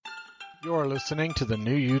You're listening to the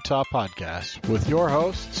New Utah Podcast with your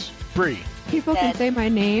hosts, Bree, People can say my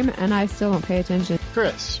name and I still don't pay attention.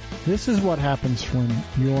 Chris, This is what happens when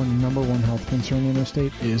your number one health concern in the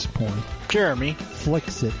state is porn. Jeremy,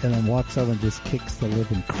 Flicks it and then walks over and just kicks the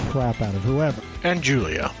living crap out of whoever. and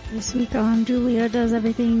Julia. This week on Julia Does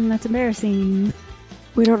Everything That's Embarrassing.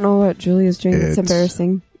 We don't know what Julia's doing. It's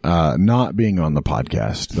embarrassing. Not being on the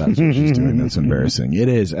podcast. That's what she's doing. That's embarrassing. It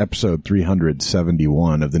is episode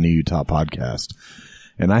 371 of the New Utah Podcast.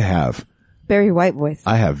 And I have Very white voice.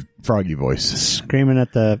 froggy voice. Screaming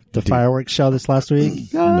at the fireworks show this last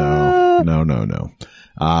week. No.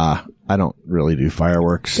 I don't really do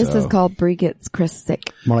fireworks. This so. is called Bree Gets Chris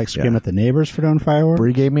Sick. More like screaming at the neighbors for doing fireworks.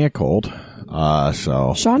 Bree gave me a cold.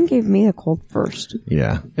 So Sean gave me a cold first.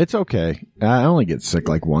 yeah, it's okay. I only get sick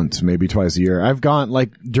like once, maybe twice a year. I've gone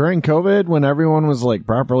like during COVID when everyone was like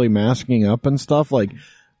properly masking up and stuff, like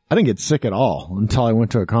I didn't get sick at all until I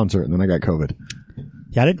went to a concert and then I got COVID.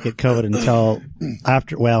 Yeah, I didn't get COVID until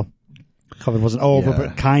after, COVID wasn't over, Yeah.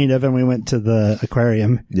 but kind of, and we went to the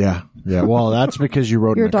aquarium. Yeah. Well, that's because you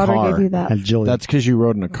rode Your in a daughter car. gave you that. And Julie. That's because you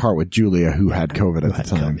rode in a car with Julia, who had COVID at the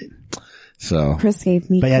time. COVID. So Chris gave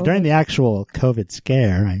me But yeah, COVID. during the actual COVID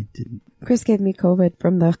scare, I didn't. Chris gave me COVID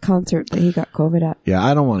from the concert that he got COVID at. yeah,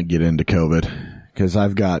 I don't want to get into COVID because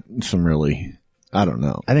I've got some really, I don't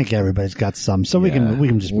know. I think everybody's got some, so we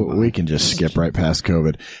can just move on. We can just skip right past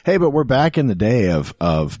COVID. Hey, but we're back in the day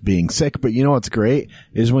of being sick. But you know what's great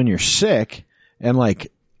is when you're sick and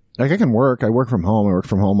like I can work. I work from home. I work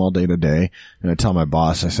from home all day today. And I tell my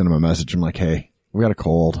boss, I send him a message. I'm like, hey, we got a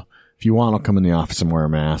cold. If you want, I'll come in the office and wear a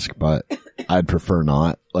mask, but I'd prefer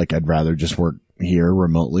not. Like, I'd rather just work here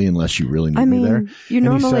remotely unless you really need I me there. mean, you And he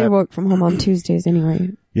normally said- work from home on Tuesdays anyway.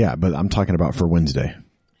 Yeah, but I'm talking about for Wednesday.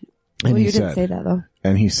 And Well, he you didn't said- say that though.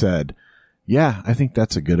 And he said, yeah, I think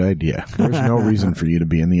that's a good idea. There's no reason for you to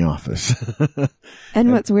be in the office.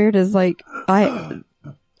 And what's weird is like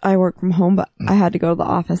I work from home, but I had to go to the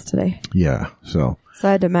office today, Yeah, so, so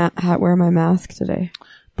I had to wear my mask today.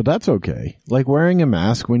 but that's okay. Like wearing a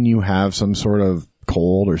mask when you have some sort of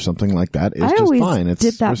cold or something like that is I just always fine. It's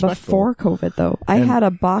did that respectful. before COVID though. I had a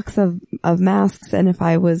box of masks, and if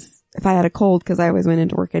I had a cold, because I always went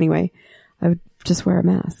into work anyway, I would just wear a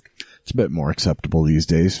mask. It's a bit more acceptable these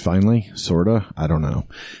days, finally, sorta. I don't know.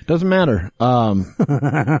 Doesn't matter.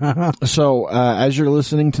 So, as you're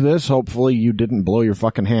listening to this, hopefully you didn't blow your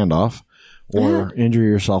fucking hand off or injure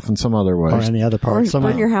yourself in some other way. or any other Or part.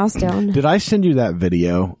 burn your house down. Did I send you that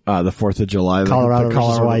video, the 4th of July? Colorado the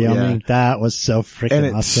versus Wyoming. Yeah. That was so freaking And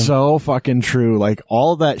it's awesome. so fucking true. Like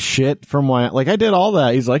all that shit from like I did all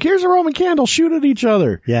that. He's like, here's a Roman candle, shoot at each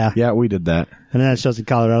other. Yeah. Yeah, we did that. And then it shows in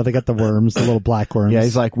Colorado, they got the worms, the little black worms. Yeah,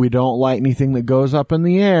 he's like, we don't light anything that goes up in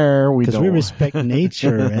the air. Because we respect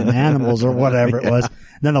nature and animals or whatever it was.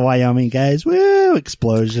 And then the Wyoming guys, woo,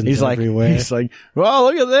 explosions He's like, everywhere. well,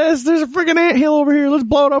 look at this. There's a freaking anthill over here. Let's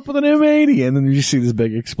blow it up with an M80. And then you see this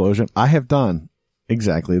big explosion. I have done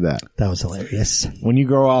exactly that. That was hilarious. When you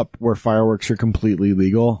grow up where fireworks are completely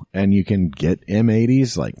legal and you can get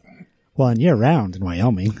M80s, like, Well, and year round in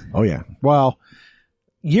Wyoming. oh yeah. Well,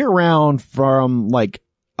 year round from like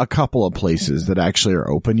a couple of places that actually are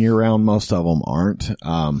open year round. Most of them aren't.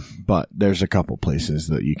 But there's a couple places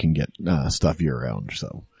that you can get, stuff year round.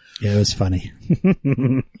 So Yeah, it was funny.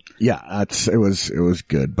 yeah, it was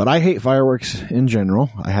good. But I hate fireworks in general.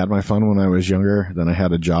 I had my fun when I was younger. Then I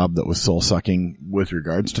had a job that was soul sucking with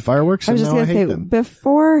regards to fireworks. I was And just now I gonna hate say, them.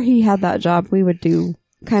 before he had that job, we would do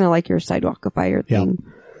kind of like your sidewalk of fire thing.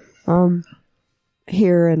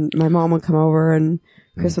 Here, and my mom would come over and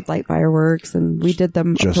Chris would light fireworks, and we did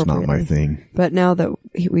them Just not my appropriately. thing. But now that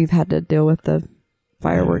we've had to deal with the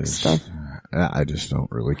fireworks stuff, I just don't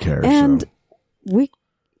really care. and so. we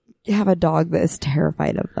have a dog that is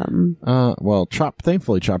terrified of them. Well,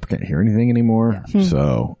 thankfully Chopper can't hear anything anymore.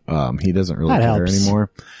 So, he doesn't really That care helps.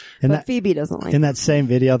 anymore. In But that, Phoebe doesn't like in that same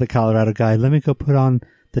video, the Colorado guy, let me go put on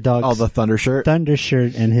the dog's Oh, the Thunder shirt thunder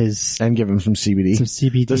shirt and his and give him some CBD. some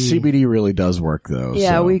CBD. The CBD really does work though.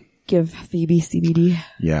 Yeah, so, we give Phoebe CBD.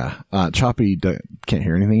 yeah. Choppy can't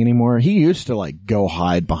hear anything anymore. He used to like go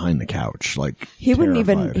hide behind the couch. Like He wouldn't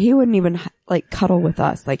even like cuddle with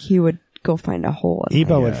us. Like he would go find a hole. And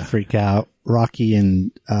Ebo would freak out. Rocky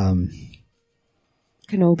and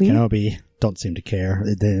Kenobi. Kenobi don't seem to care.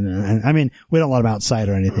 I mean, we don't let them outside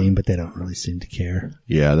or anything, but they don't really seem to care.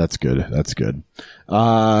 Yeah, that's good. That's good.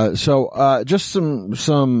 So just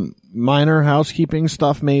some minor housekeeping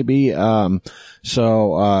stuff maybe.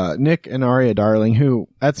 So Nick and Aria Darling, who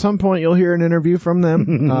at some point you'll hear an interview from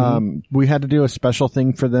them. We had to do a special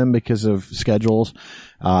thing for them because of schedules.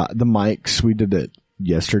 The mics, we did it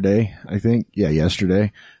yesterday, I think. Yeah,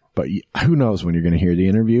 yesterday. but who knows when you're going to hear the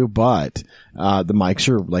interview, but the mics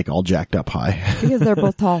are like all jacked up high. Because they're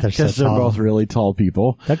both tall. Because they're both really tall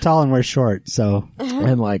people. They're tall and we're short, so.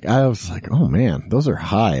 And like, I was like, oh man, those are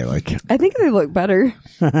high. Like, I think they look better.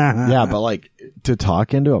 yeah, but like to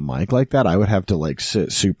talk into a mic like that, I would have to like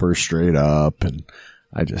sit super straight up, and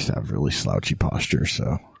I just have really slouchy posture,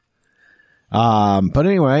 so. But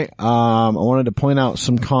anyway, I wanted to point out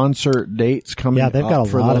some concert dates coming they've got up a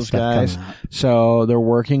for lot of those stuff guys. coming up. So they're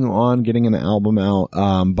working on getting an album out.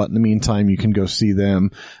 But in the meantime, you can go see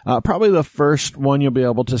them. Probably the first one you'll be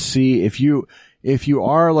able to see if you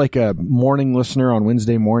are like a morning listener on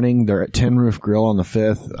Wednesday morning, they're at Tin Roof Grill on the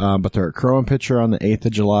 5th, but they're at Crow and Pitcher on the 8th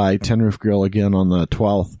of July, Tin Roof Grill again on the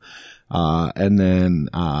 12th. And then,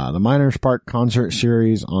 the Miners Park concert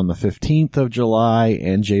series on the 15th of July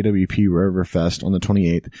and JWP Riverfest on the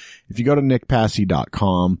 28th. If you go to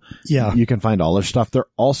nickpassey.com, you can find all their stuff. They're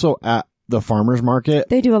also at the farmer's market.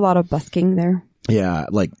 They do a lot of busking there. Yeah,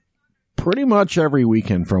 like pretty much every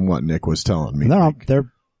weekend from what Nick was telling me.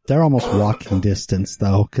 They're almost walking distance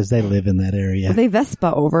though, because they live in that area. They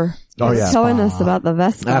Vespa over. Oh, yeah. Telling us about the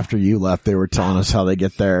Vespa. After you left, they were telling us how they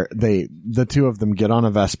get there. The two of them get on a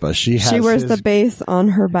Vespa. She wears the bass on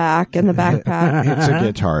her back and the backpack. It's a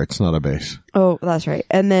guitar. It's not a bass. Oh, that's right.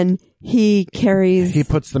 And then he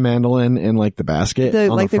puts the mandolin in like the basket,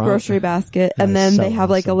 the grocery basket, and then they have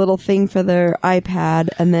like a little thing for their iPad,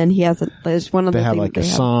 and then he has there's one of the they have like a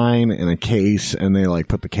sign and a case, and they like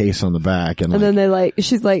put the case on the back, and then they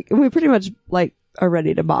she's like, we pretty much like are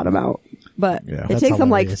ready to bottom out, but it takes them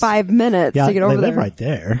like 5 minutes to get over they there. live right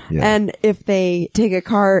there. Yeah. And if they take a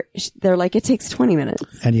car, they're like, it takes 20 minutes.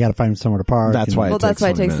 And you got to find somewhere to park. That's why it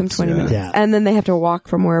takes them 20 minutes. Yeah. And then they have to walk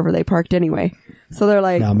from wherever they parked anyway. So they're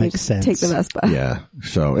like, makes sense. Take the Vespa. Yeah.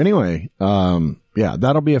 So anyway,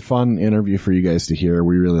 that'll be a fun interview for you guys to hear.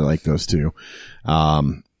 We really like those two.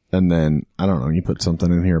 And then, I don't know, you put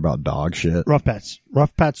something in here about dog shit. Rough Patch.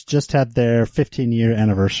 Rough Patch just had their 15-year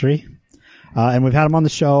anniversary. And we've had them on the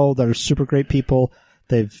show. They're super great people.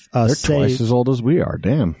 They're twice as old as we are.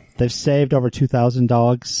 Damn. They've saved over 2,000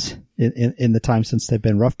 dogs in the time since they've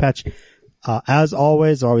been Rough Patch. As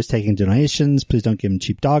always, they're always taking donations. Please don't give them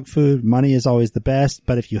cheap dog food. Money is always the best.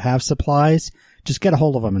 But if you have supplies, just get a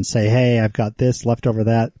hold of them and say, hey, I've got this, leftover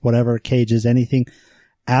that, whatever, cages, anything.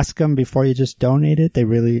 Ask them before you just donate it. They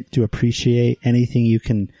really do appreciate anything you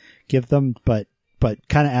can give them, but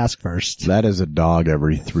kind of ask first. That is a dog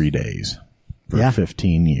every 3 days for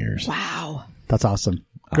 15 years. Wow. That's awesome.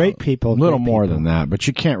 Great people. A little more than that, but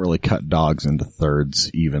you can't really cut dogs into thirds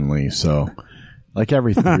evenly. So like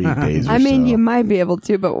every 3 days or I mean, so, you might be able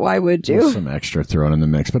to, but why would you? Some extra thrown in the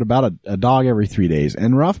mix, but about a dog every 3 days.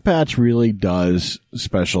 And Rough Patch really does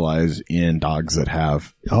specialize in dogs that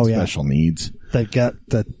have special needs. They've got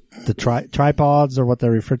the tripods, or what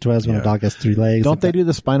they're referred to as when a dog has 3 legs. Don't they do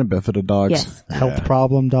the spina bifida dogs? Yes. Health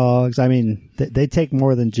problem dogs. I mean, they take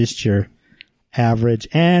more than just your average,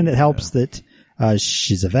 and it helps that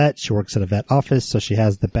she's a vet. She works at a vet office, so she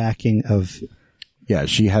has the backing of. Yeah,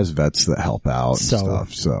 she has vets that help out and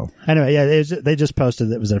stuff. So anyway, they just posted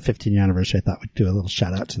that it was their 15-year anniversary. I thought we'd do a little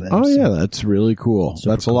shout out to them. Oh yeah, that's really cool.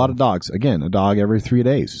 That's a lot of dogs. Again, a dog every 3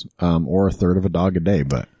 days, or a third of a dog a day,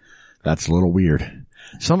 but that's a little weird.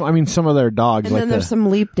 Some of their dogs, and then there's some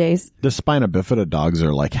leap days. The spina bifida dogs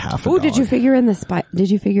are like half a dog. Did you figure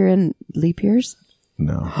in leap years?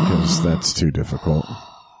 No, because that's too difficult.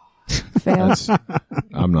 Fail.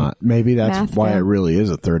 I'm not. Maybe that's Math why fail. it really is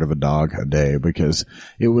a third of a dog a day, because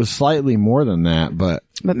it was slightly more than that, but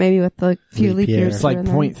maybe with the few leap years. it's like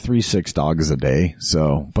 0.36 dogs a day.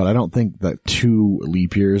 So, but I don't think that 2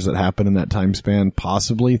 leap years that happen in that time span,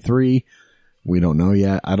 possibly 3, we don't know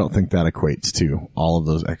yet. I don't think that equates to all of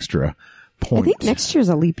those extra I think next year's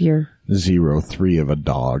a leap year. 0.03 of a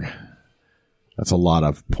dog. That's a lot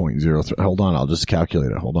of 0.03. Hold on, I'll just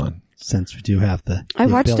calculate it. Hold on. Since we do have the I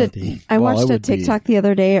watched ability. I watched a TikTok the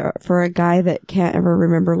other day for a guy that can't ever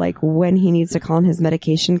remember like when he needs to call in his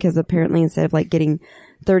medication, because apparently instead of like getting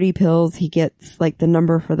 30 pills, he gets like the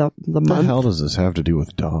number for the month. What the hell does this have to do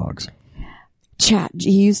with dogs? He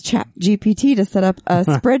used Chat GPT to set up a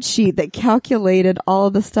spreadsheet that calculated all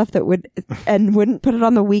of the stuff that wouldn't put it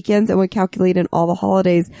on the weekends, and would calculate in all the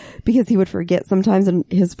holidays, because he would forget sometimes and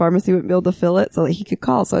his pharmacy wouldn't be able to fill it, so that he could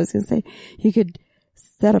call. So I was going to say he could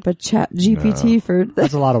set up a Chat GPT for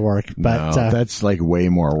that's a lot of work, but no, that's like way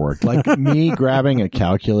more work. Like me grabbing a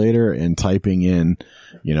calculator and typing in,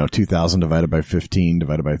 2,000 divided by 15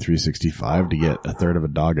 divided by 365 to get a third of a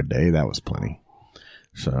dog a day. That was plenty.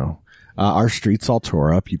 So, our streets all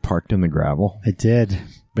tore up. You parked in the gravel. I did,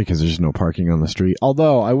 because there's no parking on the street.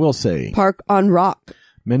 Although I will say, park on rock.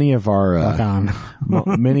 many of our Rock on.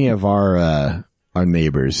 many of our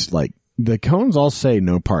neighbors, like, the cones all say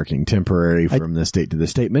no parking temporary from this date to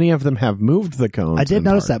this date. Many of them have moved the cones. I did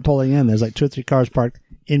notice that pulling in. There's like 2 or 3 cars parked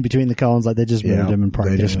in between the cones. Like they just moved them and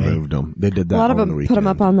parked. They just anyway. moved them. They did that A lot of over the them weekend. put them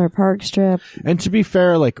up on their park strip. And to be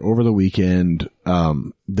fair, like over the weekend,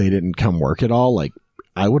 they didn't come work at all. Like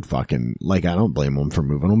I would fucking, like, I don't blame them for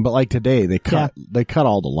moving them, but like today they cut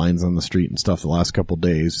all the lines on the street and stuff the last couple of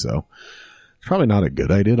days. So it's probably not a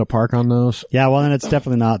good idea to park on those. Yeah, well, and it's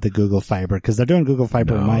definitely not the Google Fiber because they're doing Google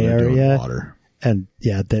Fiber in my they're doing area. Water. And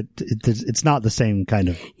yeah, it's not the same kind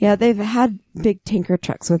of. Yeah, they've had big tanker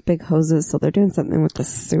trucks with big hoses, so they're doing something with the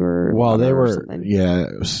sewer. Well, they or were,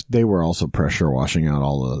 something. they were also pressure washing out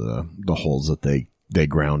all of the holes that they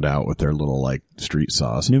ground out with their little like street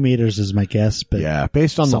saws. New meters is my guess, but Yeah,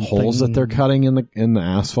 based on the holes that they're cutting in the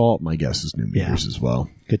asphalt, my guess is new meters as well.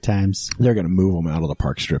 good times. They're going to move them out of the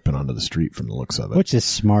park strip and onto the street from the looks of it. Which is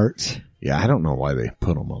smart. Yeah, I don't know why they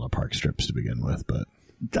put them on the park strips to begin with, but.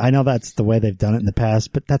 I know that's the way they've done it in the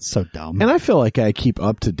past, but that's so dumb. And I feel like I keep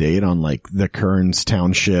up to date on like the Kearns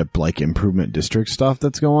Township like improvement district stuff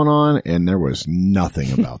that's going on, and there was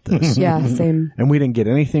nothing about this. Yeah, same. And we didn't get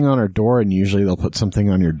anything on our door, and usually they'll put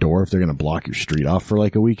something on your door if they're going to block your street off for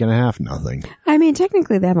like a week and a half. Nothing. I mean,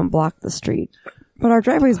 technically they haven't blocked the street, but our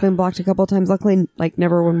driveway's been blocked a couple of times. Luckily, like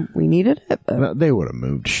never when we needed it. But They would have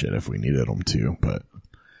moved shit if we needed them to, but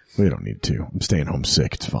we don't need to. I'm staying home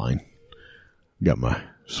sick. It's fine. Got my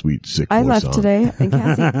sweet sick I voice left on. today, and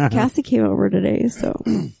Cassie came over today. So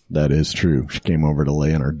That is true. She came over to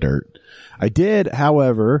lay in our dirt. I did,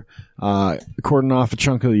 however, cordon off a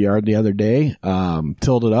chunk of the yard the other day,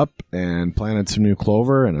 tilled it up and planted some new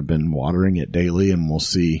clover, and I've been watering it daily, and we'll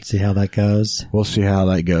see. See how that goes. We'll see how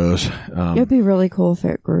that goes. it'd be really cool if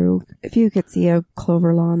it grew. If you could see a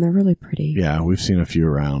clover lawn, they're really pretty. Yeah, we've seen a few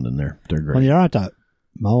around, and they're great. Well, you don't have to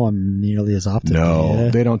mow them nearly as often. No, do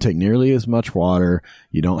you? they don't take nearly as much water.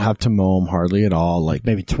 You don't have to mow them hardly at all. Like,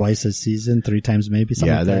 Maybe twice a season, 3 times maybe.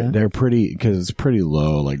 Something yeah, like that. they're pretty, cause it's pretty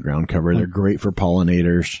low, like ground cover. They're great for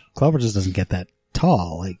pollinators. Clover just doesn't get that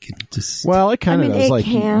tall. Like it just. Well, it kind of I mean, does. it Like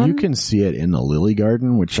can. you can see it in the lily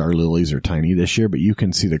garden, which our lilies are tiny this year, but you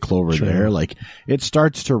can see the clover Sure. there. Like it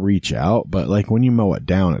starts to reach out, but like when you mow it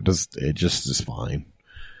down, it just is fine.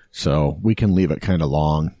 So we can leave it kind of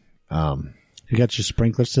long. You got your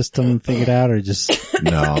sprinkler system figured out, or just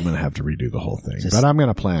No, I'm going to have to redo the whole thing, but I'm going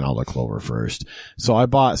to plant all the clover first. So I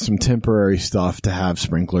bought some temporary stuff to have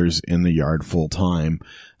sprinklers in the yard full time.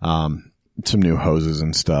 Some new hoses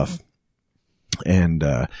and stuff. And,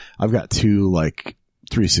 I've got 2 like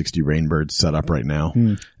 360 Rainbirds set up right now.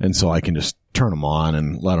 And so I can just turn them on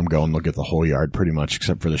and let them go and look at the whole yard pretty much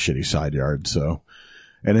except for the shitty side yard. So,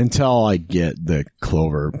 and until I get the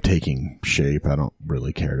clover taking shape, I don't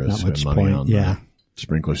really care to Not spend much money point, on yeah. the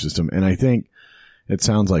sprinkler system. And I think it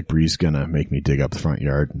sounds like Bree's gonna make me dig up the front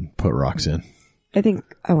yard and put rocks in. I think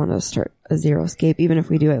I want to start a zero-scape, even if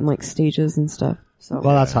we do it in like stages and stuff. So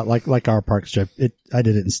well, that's how like our park strip. I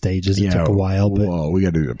did it in stages. It took a while, but well, we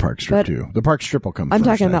got to do the park strip But too. The park strip will come I'm first,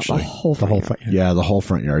 talking about actually. the whole the whole front. front. Yeah, the whole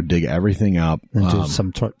front yard. Dig everything up. And do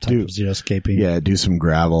some type do- of xeriscaping. Yeah, do some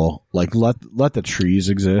gravel. Like let the trees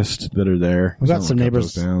exist that are there. We've got Don't some cut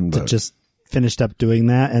neighbors those down, that but- just finished up doing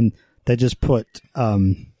that, and they just put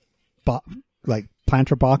like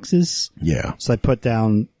planter boxes. yeah. So they put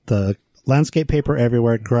down the landscape paper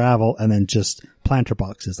everywhere, gravel, and then just planter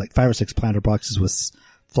boxes, like 5 or 6 planter boxes with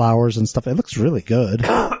flowers and stuff. It looks really good.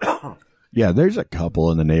 Yeah, there's a couple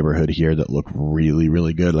in the neighborhood here that look really,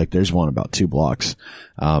 really good. Like there's one about 2 blocks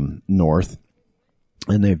north,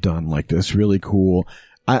 and they've done like this really cool.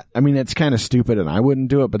 I mean, it's kind of stupid, and I wouldn't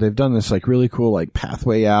do it, but they've done this like really cool like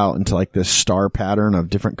pathway out into like this star pattern of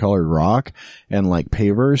different colored rock and like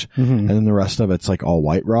pavers, and then the rest of it's like all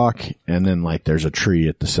white rock, and then like there's a tree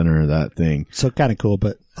at the center of that thing. So kind of cool,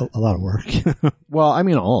 but a lot of work. Well, I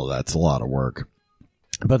mean, all of that's a lot of work.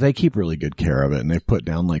 But they keep really good care of it, and they put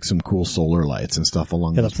down like some cool solar lights and stuff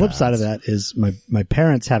along Yeah, the those flip side of paths. that is my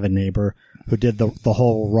parents have a neighbor who did the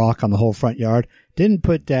whole rock on the whole front yard, didn't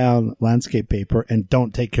put down landscape paper, and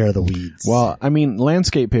don't take care of the weeds. Well, I mean,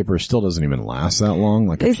 landscape paper still doesn't even last that long,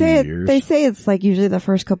 like They a few say years. they say it's like usually the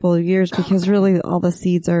first couple of years because really all the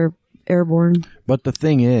seeds are airborne. But the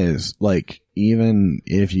thing is, like, even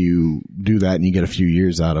if you do that and you get a few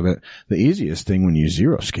years out of it, the easiest thing when you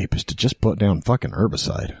zero-scape is to just put down fucking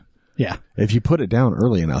herbicide. yeah. If you put it down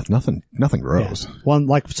early enough, nothing grows. Yeah. One,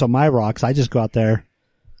 like, so my rocks, I just go out there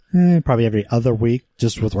probably every other week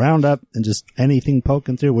just with Roundup and just anything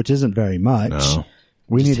poking through, which isn't very much. No.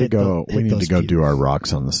 We Just need to hit go, the- we hit need to those go few. do our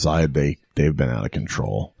rocks on the side. They've been out of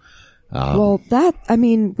control. Well,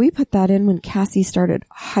 we put that in when Cassie started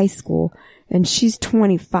high school, and she's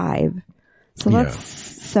 25. So that's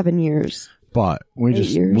 7 years. But we 8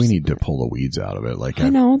 years. we need to pull the weeds out of it. Like I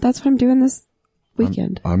know. That's what I'm doing this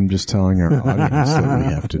weekend. I'm just telling our audience that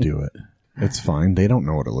we have to do it. It's fine. They don't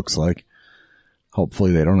know what it looks like.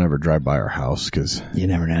 Hopefully they don't ever drive by our house because You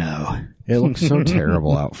never know. it looks so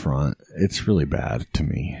terrible out front. It's really bad to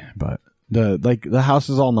me. But the house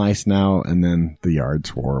is all nice now, and then the yard's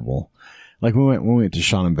horrible. Like we went to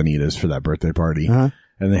Sean and Benita's for that birthday party, and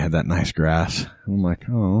they had that nice grass. I'm like,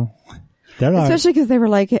 oh, They're not. Especially because they were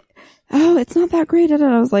like, oh, it's not that great. And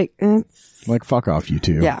I was like, it's like fuck off, you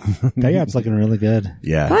two. yeah. Their yard's looking really good.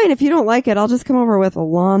 Yeah. Fine. If you don't like it, I'll just come over with a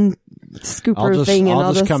lawn scooper thing, and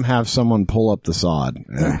I'll just come have someone pull up the sod,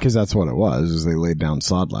 because that's what it was. Is they laid down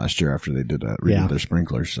sod last year after they redid their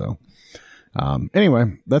sprinklers. So,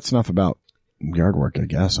 anyway, that's enough about yard work, I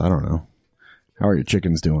guess. I don't know. How are your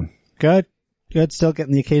chickens doing? Good. Still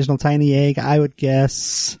getting the occasional tiny egg. I would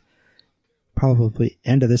guess probably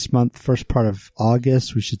end of this month, first part of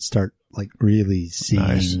August, we should start like really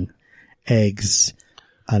seeing eggs.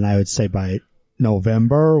 And I would say by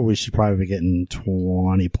November, we should probably be getting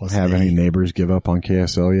 20 plus. Have any neighbors give up on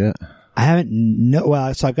KSL yet? I haven't.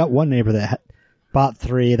 So I've got one neighbor that bought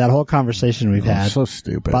 3. That whole conversation we've had. So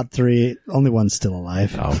stupid. Bought 3. Only one's still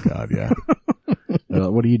alive. Oh God, yeah.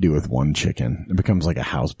 What do you do with one chicken? It becomes like a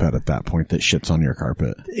house pet at that point that shits on your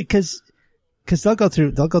carpet. Because they'll go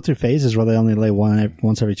through phases where they only lay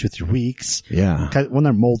once every 2-3 weeks. Yeah. When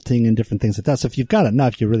they're molting and different things like that. So if you've got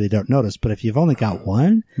enough, you really don't notice. But if you've only got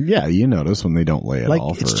one, yeah, you notice when they don't lay at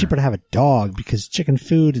all. It's cheaper to have a dog because chicken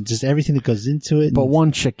food and just everything that goes into it. But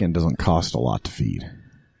one chicken doesn't cost a lot to feed.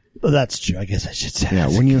 Well, that's true. I guess I should say. Yeah,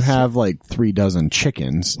 when you have like 3 dozen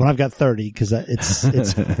chickens. When I've got 30, because it's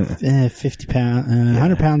 50 pounds,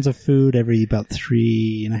 100 pounds of food every about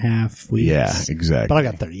 3.5 weeks. Yeah, exactly. But I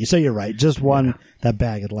got 30. So you're right. Just one, that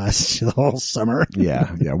bag would last you the whole summer.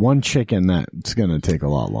 Yeah. One chicken, that's going to take a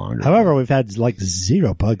lot longer. However, we've had like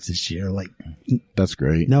 0 bugs this year. Like, that's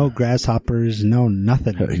great. No grasshoppers, no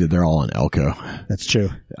nothing. They're all in Elko. That's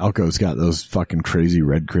true. Elko's got those fucking crazy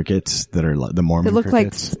red crickets that are like the Mormon crickets. They look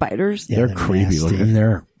like spiders. Yeah, they're creepy looking, and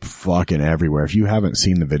they're fucking everywhere. If you haven't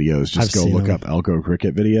seen the videos, just go look up Elko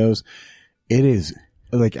cricket videos. It is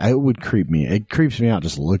like, it would creep me. It creeps me out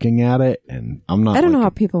just looking at it, and I'm not. I don't know how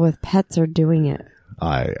people with pets are doing it.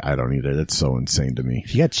 I don't either. That's so insane to me.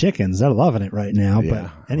 If you got chickens, they're loving it right now. Yeah.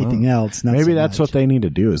 But anything else, not maybe so that's much. what they need to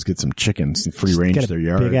do is get some chickens and free range their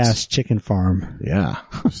yards. Big ass chicken farm. Yeah,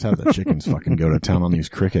 just have the chickens fucking go to town on these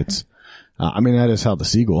crickets. I mean, that is how the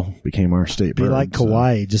seagull became our state bird. Be like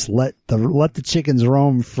Kauai, just let the chickens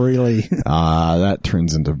roam freely. That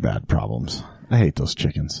turns into bad problems. I hate those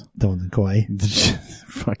chickens. The one in Kauai.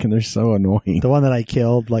 Fucking, they're so annoying. The one that I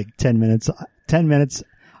killed like 10 minutes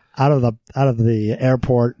out of the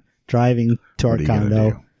airport driving to our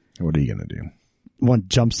condo. What are you gonna do? One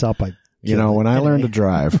jumps up. When I learned to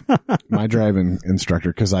drive, my driving instructor,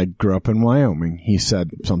 because I grew up in Wyoming, he said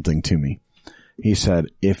something to me. He said,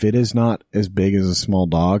 if it is not as big as a small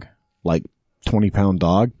dog, like 20-pound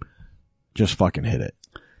dog, just fucking hit it.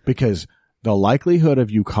 Because the likelihood of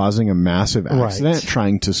you causing a massive accident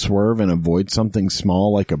trying to swerve and avoid something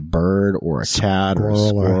small like a bird or a cat or a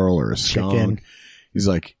squirrel or a skunk, chicken. He's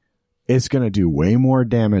like, it's going to do way more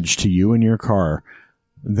damage to you and your car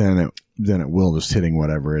than it will just hitting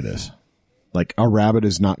whatever it is. Like, a rabbit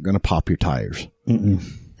is not going to pop your tires. Mm-mm.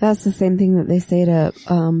 That's the same thing that they say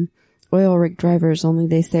to oil rig drivers, only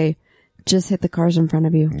they say, just hit the cars in front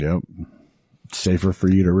of you. Yep. It's safer for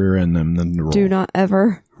you to rear end them than to roll. Do not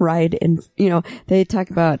ever ride in, they talk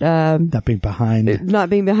about not being behind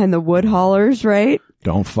the wood haulers, right?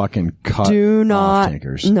 Don't fucking cut off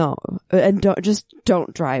tankers. No. And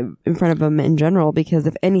don't drive in front of them in general, because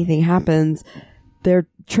if anything happens, they're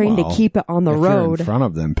trained to keep it on the road. You're in front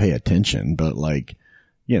of them, pay attention, but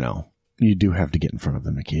you do have to get in front of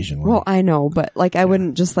them occasionally. Well, I know, but I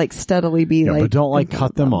wouldn't just steadily be but don't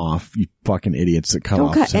cut them off, you fucking idiots that cut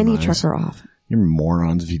off. Don't cut any trucker off. You're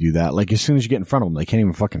morons if you do that. As soon as you get in front of them, they can't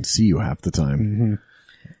even fucking see you half the time. Mm-hmm.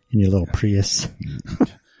 In your little Prius.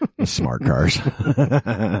 The smart cars.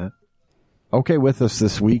 Okay, with us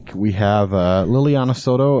this week, we have Liliana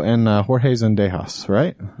Soto and Jorge Zendejas,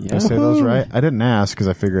 right? Yeah. Did I say those right? I didn't ask because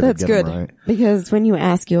I figured That's I'd get good, them right. because when you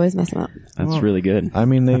ask, you always mess them up. That's really good. I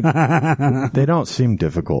mean, they don't seem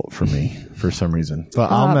difficult for me for some reason,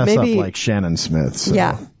 but I'll mess up like Shannon Smith. So.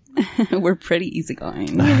 Yeah. We're pretty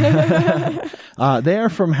easygoing. They are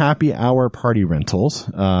from Happy Hour Party Rentals,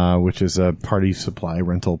 which is a party supply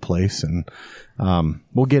rental place, and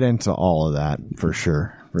we'll get into all of that for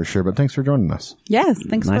sure. for sure. But thanks for joining us. Yes,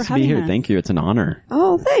 thanks Nice for to having be here. us. Thank you. It's an honor.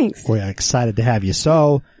 Oh, thanks. We're excited to have you.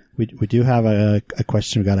 So we do have a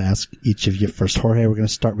question we got to ask each of you first. Jorge, we're going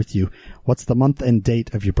to start with you. What's the month and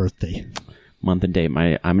date of your birthday? Month and date.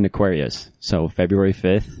 I'm an Aquarius, so February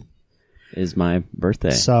 5th is my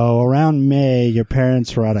birthday. So around May, your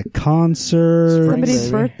parents were at a concert. Somebody's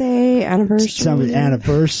birthday, anniversary. Somebody's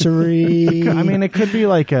anniversary. I mean, it could be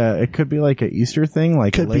like a Easter thing,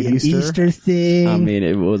 like could late be an Easter thing. I mean,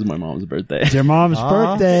 it was my mom's birthday. It's your mom's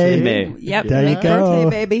birthday. In May. Yep. There you go.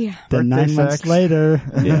 Birthday, baby. Then 9 Birthday months sex. later.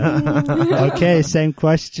 Yeah. Okay, same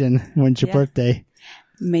question. When's your Yeah. birthday?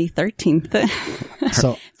 May 13th.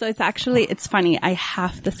 So, So it's funny. I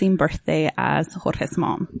have the same birthday as Jorge's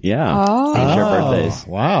mom. Yeah. Oh. Same share birthdays.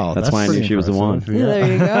 Wow, That's why I knew pretty she was the impressive. one. Yeah.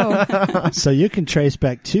 There you go. so you can trace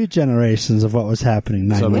back 2 generations of what was happening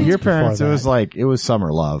 9 So, but months your before parents, that. it was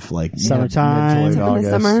summer love, like Summertime. mid to late In the August.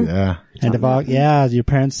 summer. Yeah. End of August. Yeah, your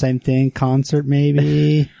parents, same thing. Concert,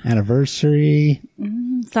 maybe. Anniversary.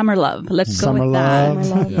 Summer love. Let's go Summer with love. that.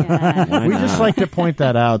 Summer love. Yeah. Why We not? just like to point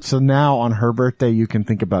that out. So now on her birthday, you can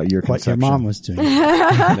think about your What your conception. mom was doing.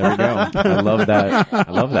 There we go. I love that.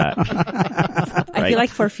 I love that. I feel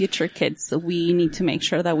like for future kids, we need to make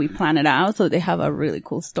sure that we plan it out so they have a really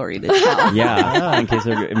cool story to tell. Yeah. In case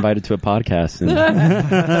they're invited to a podcast. And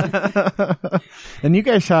And you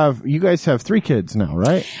guys have 3 kids now,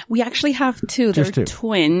 right? We actually have 2. They're Just 2.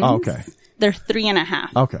 twins. Oh, okay. They're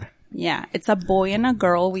 3.5. Okay. Yeah. It's a boy and a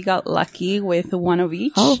girl. We got lucky with one of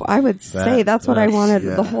each. Oh, I would say that's what I wanted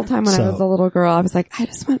the whole time when I So- was a little girl. I was like, I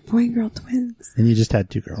just want boy and girl twins. And you just had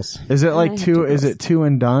 2 girls. Is it like I have 2? 2 Is girls. it 2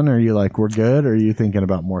 and done? Or are you like, we're good? Or are you thinking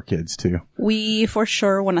about more kids too? We for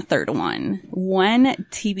sure want a third one. One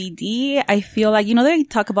TBD. I feel like, they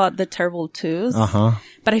talk about the terrible 2s.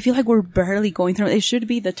 But I feel like we're barely going through it. It should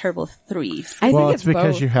be the terrible 3s. I Well, think it's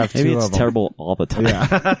because both. you have 2 maybe of it's them. terrible all the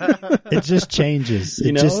time. It just changes.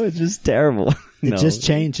 You know, it's just terrible. It just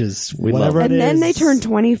changes. We Whatever love it And is. then they turn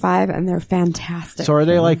 25 and they're fantastic. So are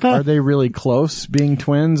they really close being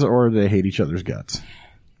twins, or do they hate each other's guts?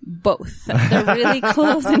 Both. They're really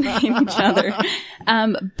close and hate each other.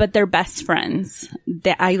 But they're best friends.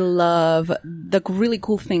 I love the really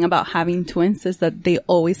cool thing about having twins is that they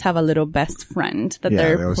always have a little best friend that Yeah, they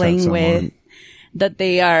they're always playing have someone. with, that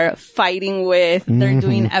they are fighting with, they're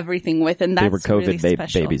doing everything with, and that's They were COVID really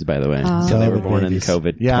special. babies, by the way. So they were COVID born babies. in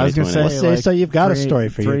COVID. Yeah, I was gonna 2020. say. So you've got a story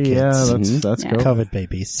for your 3, kids. Yeah, that's Yeah. cool. COVID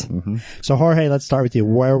babies. So Jorge, let's start with you.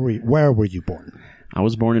 Where were you born? I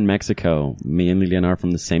was born in Mexico. Me and Liliana are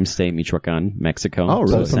from the same state, Michoacan, Mexico. Oh,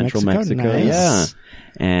 really? So From central Mexico? Mexico. Nice. Yeah.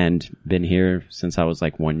 And been here since I was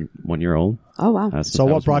like one year old. Oh, wow. Since So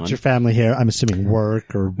I what was brought one. your family here? I'm assuming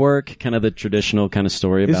work or Work, kind of the traditional kind of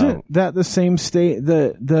story about. Isn't that the same state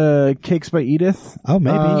the Cakes by Edith? Oh,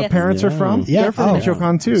 maybe. Yes. Parents are Yeah. from. Yeah. They're from Oh.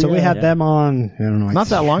 Michoacan too. So yeah. we had them on, I don't know, like Not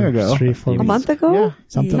that long ago. 3-4 A weeks. month ago? Yeah.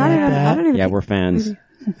 Something Not like even, I that. don't even Yeah, think- we're fans.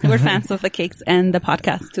 We're fans of the cakes and the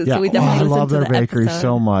podcast too. Yeah. So we I definitely listen love to their the bakery episode.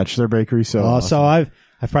 so much. Their bakery so. Oh, awesome. so I've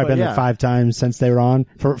probably But been yeah. there 5 times since they were on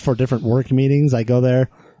for different work meetings. I go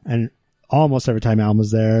there and almost every time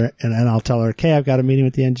Alma's there and I'll tell her, okay, I've got a meeting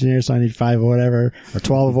with the engineer, so I need 5 or whatever, or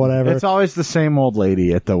 12 or whatever. It's always the same old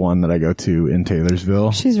lady at the one that I go to in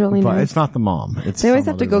Taylorsville. She's really but nice. It's not the mom. It's They always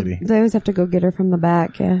some have to other go. lady. They always have to go get her from the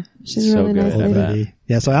back. Yeah, she's a So really good nice at lady. that. Lady.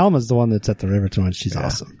 Yeah, so Alma's the one that's at the Riverton and she's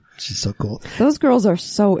awesome. She's so cool. Those girls are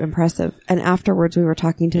so impressive. And afterwards, we were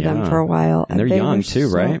talking to them Yeah. for a while, And they're they young were too,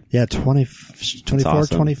 so- right? Yeah, 24,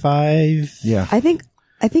 awesome. 25, Yeah. I think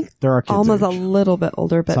They're our kids' Alma's a age. little bit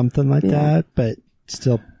older, but something like yeah. that, but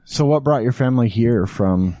still. So what brought your family here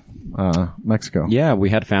from Mexico? Yeah,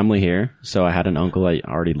 we had family here. So I had an uncle that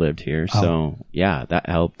already lived here. So yeah, that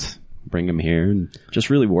helped bring him here and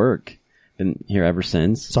just really work. Been here ever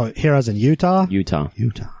since. So here I was in Utah. Utah.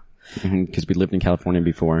 Because we lived in California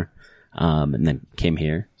before. And then came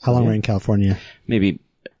here. How long were you in California? Maybe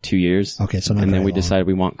 2 years. Okay, so not and then very we long. decided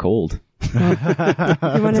we want cold. You want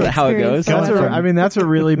to that how it goes? That's a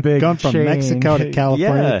really big Going from change. Mexico to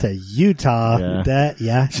California Yeah. to Utah.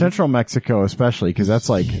 Yeah. Central Mexico especially, because that's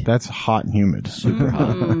hot and humid. Super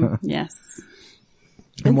hot. Yes.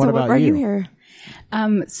 And what so about brought you? here?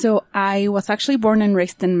 So I was actually born and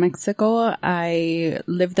raised in Mexico. I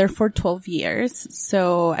lived there for 12 years.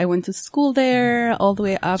 So I went to school there all the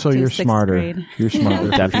way up So to you're 6th smarter. grade. You're smarter.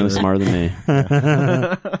 Definitely smarter than me.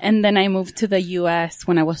 And then I moved to the U.S.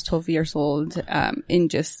 when I was 12 years old, in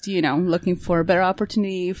just, looking for a better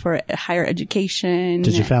opportunity for a higher education.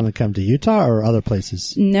 Did your family come to Utah or other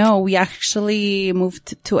places? No, we actually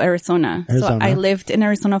moved to Arizona. So Arizona. I lived in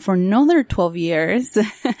Arizona for another 12 years.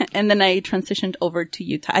 And then I transitioned over to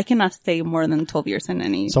Utah. I cannot stay more than 12 years in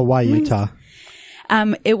any. So why Utah?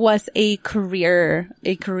 It was a career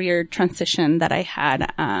transition that I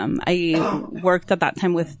had. I worked at that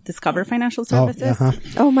time with Discover Financial Services.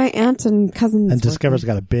 Oh, my aunt and cousins. And Discover's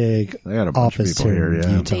got a big They got a bunch of office people here here, in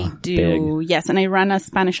yeah. Utah. They do, yes. And I ran a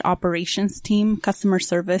Spanish operations team, customer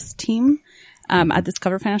service team. At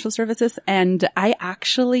Discover Financial Services. And I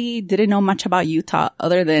actually didn't know much about Utah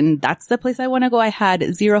other than that's the place I want to go. I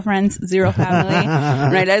had 0 friends, 0 family.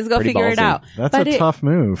 Right. Let's go Pretty figure it ballsy. out. That's But a tough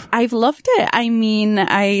move. I've loved it. I mean,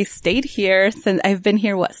 I stayed here since I've been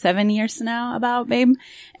here, 7 years now about, babe?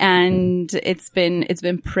 And it's been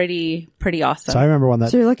pretty awesome. So I remember when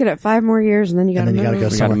that, So you're looking at 5 more years and then you and gotta then you move. got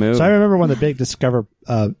to go gotta somewhere. move. So I remember when the big Discover,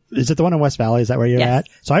 is it the one in West Valley? Is that where you're Yes.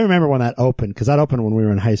 at? So I remember when that opened, because that opened when we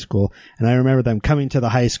were in high school, and I remember them coming to the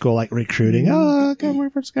high school, like recruiting, oh, come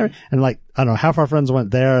work for Discover. And like, I don't know, half our friends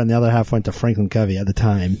went there and the other half went to Franklin Covey at the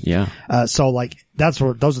time. Yeah. So like, those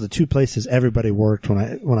are the 2 places everybody worked when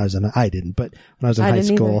I was I didn't, but when I was in I high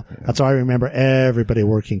didn't school, that's why I remember everybody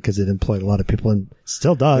working, because it employed a lot of people and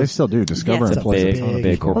still They does. still do. Discover Yes. employs a Big, ton of big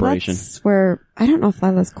people. Well, corporation. that's where, I don't know if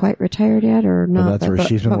Lila's quite retired yet or But not. that's where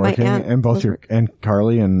she's been but my working. aunt And both was your, and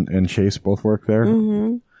Carly and Chase both work there.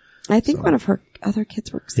 I think one of her other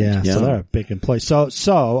kids works there. Yeah, Yeah. so they're a big employee. So,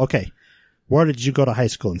 okay. Where did you go to high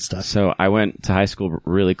school and stuff? So I went to high school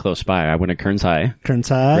really close by. I went to Kearns High. Kearns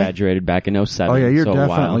High? Graduated back in 07. Oh yeah, you're so a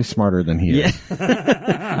definitely while. smarter than he is.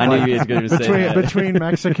 I knew you was going to say that. Between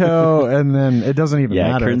Mexico and then it doesn't even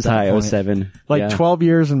Yeah, matter. Kearns at that High, point. 07. Like Yeah. 12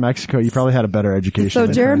 years in Mexico, you probably had a better education. So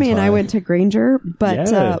than Jeremy Kearns and I High. went to Granger,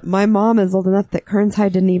 but Yeah. my mom is old enough that Kearns High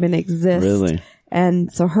didn't even exist. Really?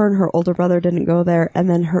 And so her and her older brother didn't go there. And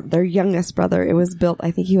then their youngest brother, it was built,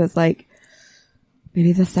 I think he was like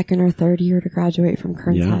maybe the 2nd or 3rd year to graduate from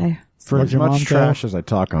Kearns Yeah. High. For Where'd as your mom much go? trash as I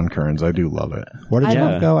talk on Kearns, I do love it. Where did your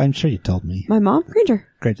Yeah. mom go? I'm sure you told me. My mom, Granger.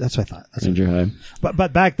 Great. That's what I thought. Ranger High.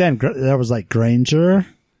 But back then, there was like Granger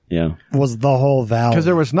Yeah. was the whole valley. Because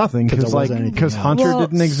there was nothing. 'Cause there Because wasn't anything else. Hunter Well,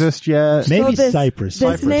 didn't exist yet. Maybe So Cypress.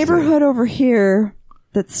 This neighborhood over here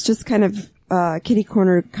that's just kind of kitty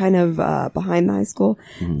corner kind of behind the high school,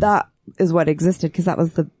 that is what existed because that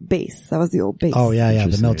was the base. That was the old base. Oh yeah, the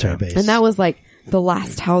Interesting, military yeah. base. And that was like the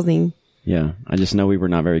last housing. Yeah. I just know we were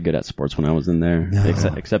not very good at sports when I was in there,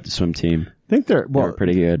 except the swim team. I think they're were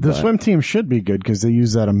pretty good, The but- swim team should be good because they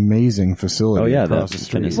use that amazing facility Oh, yeah, across the the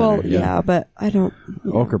street. fitness Well, center, yeah, but I don't.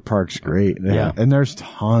 Oker Park's great. Yeah. And there's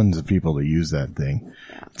tons of people that use that thing.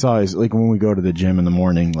 It's always like when we go to the gym in the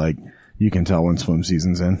morning, like you can tell when swim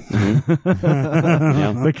season's in.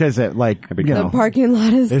 Yeah. Because it like, you The know, parking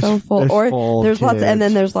lot is It's- so full. it's Or full of there's lots, kids. and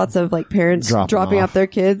then there's lots of like parents dropping off. off their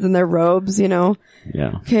kids in their robes, you know.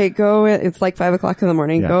 Yeah. Okay, go. It's like 5 o'clock in the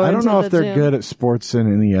morning. yeah. Go. I don't into know the if they're gym. good at sports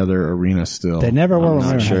in any other arena still. They never were when we not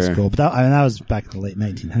were in high sure. school, but that was back in the late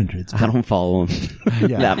 1900s. I don't follow them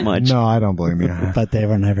that much. No, I don't blame you. But they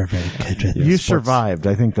were never very good with You sports. survived.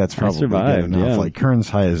 I think that's probably survived, good enough. yeah. Like Kearns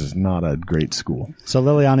High is not a great school. So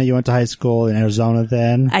Liliana, you went to high school in Arizona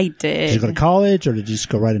then? I Did you go to did. college or did you just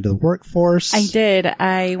go right into the workforce? I did.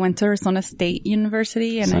 I went to Arizona State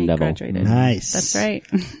University and Sun I Devil. graduated. Nice. That's right.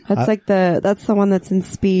 That's like that's the one that's in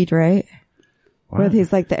Speed, right? Where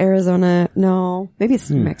he's like the Arizona, no, maybe it's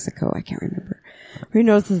New Mexico. I can't remember. Who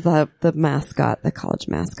knows is the mascot, the college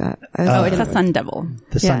mascot. Oh, it's a Sun Devil.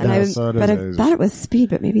 The yeah, Sun and Devil. So it but I is. thought it was Speed,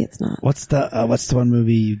 but maybe it's not. What's the one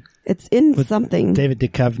movie It's in with something. David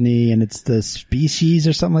Duchovny and it's the Species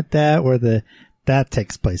or something like that where that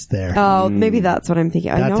takes place there. Oh, maybe that's what I'm thinking.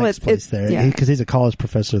 I that know takes it's place there Yeah. because he's a college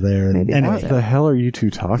professor there. And Maybe anyway, What the hell are you two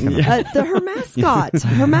talking about? Her mascot.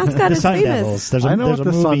 Her mascot the is Sun famous. Devils. There's I know there's what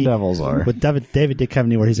a the Sun movie Devils are. with David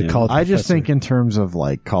Duchovny where he's a college I just professor. think in terms of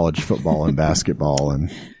like college football and basketball and,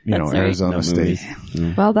 you know, That's right. Arizona No State.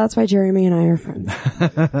 movies. Well, that's why Jeremy and I are friends.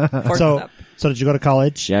 Forks So up. did you go to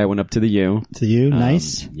college? Yeah, I went up to the U. To you?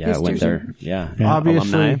 Nice. Yeah, I went there. Yeah. Obviously,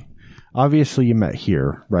 Alumni. obviously you met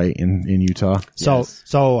here, right? In Utah.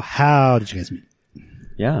 So how did you guys meet?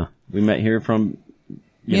 Yeah. We met here from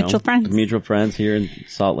Mutual friends. Mutual friends here in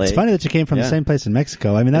Salt Lake. It's funny that you came from the Yeah. same place in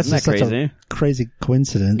Mexico. I mean, that's Isn't just that such crazy? a crazy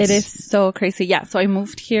coincidence. It is so crazy. Yeah. So I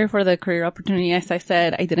moved here for the career opportunity. As I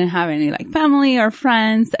said, I didn't have any like family or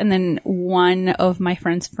friends. And then one of my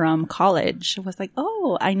friends from college was like,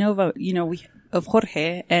 oh, I know about, of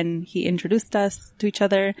Jorge, and he introduced us to each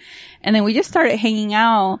other. And then we just started hanging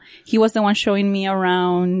out. He was the one showing me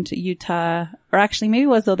around Utah, or actually maybe it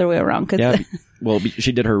was the other way around. Cause Yeah. Well,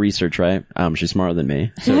 she did her research, right? She's smarter than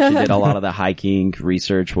me. So she did a lot of the hiking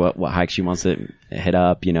research, what hikes she wants to hit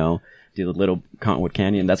up, do the little Cottonwood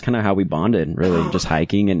Canyon. That's kind of how we bonded, really, just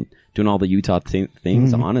hiking and doing all the Utah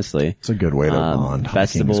things, honestly. It's a good way to bond. Hiking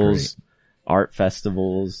is Festivals, art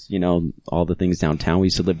festivals, you know, all the things downtown. We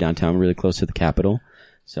used to live downtown really close to the Capitol.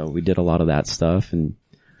 So we did a lot of that stuff and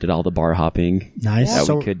did all the bar hopping Nice.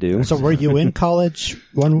 that we could do. So were you in college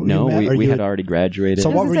when No, you met? Or we you had already graduated. So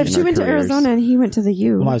what were you- She went to Arizona and he went to the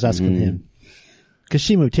U. Well, I was asking him. Because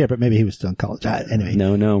she moved here, but maybe he was still in college. Anyway.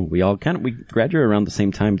 No, we all we graduated around the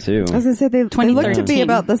same time too. I was going to say, they look to be 2013.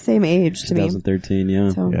 about the same age to me. 2013, yeah.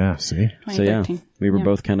 So. Yeah, see? So yeah, 2013. we were Yeah.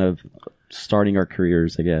 both kind of starting our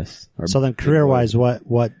careers, I guess. So then career-wise,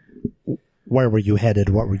 where were you headed?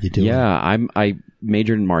 What were you doing? Yeah, I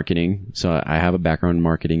majored in marketing, so I have a background in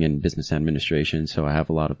marketing and business administration, so I have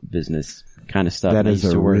a lot of business kind of stuff. That I is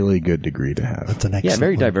used a to work- really good degree to have. That's an Yeah, excellent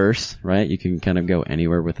very one. diverse, right? You can kind of go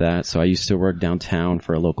anywhere with that. So I used to work downtown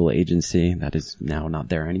for a local agency that is now not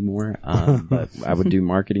there anymore. But I would do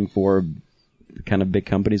marketing for kind of big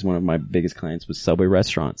companies. One of my biggest clients was Subway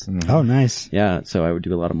Restaurants. Oh, nice. Yeah, so I would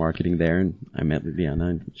do a lot of marketing there, and I met Viviana.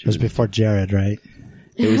 And It was before Jared, right?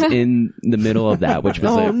 it was in the middle of that, which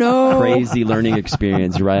was crazy learning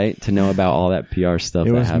experience, right? To know about all that PR stuff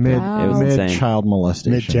It that was happened. It was mid insane. child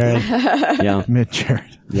molestation. Mid-Jared. Yeah,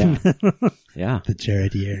 Mid-Jared. yeah, yeah. The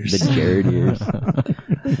Jared years. The Jared years. A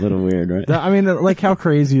little weird, right? I mean, like, how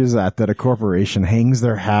crazy is that a corporation hangs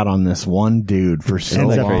their hat on this one dude for so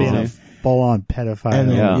Ends up long? being a full-on pedophile.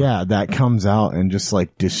 And then, Yeah. that comes out and just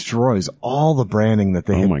like destroys all the branding that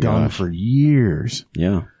they Oh had my done gosh. for years.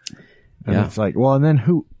 Yeah. And Yeah. it's like, well, and then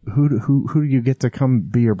who do you get to come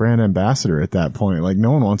be your brand ambassador at that point? Like,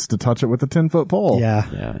 no one wants to touch it with a 10-foot pole. Yeah.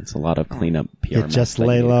 Yeah, it's a lot of cleanup PR. You just mess that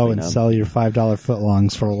lay you need to low clean and up. sell your $5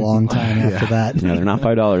 footlongs for a long time after that. Yeah, they're not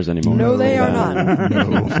 $5 anymore. No, they are not.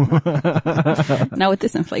 Now with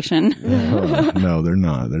this inflation. No, they're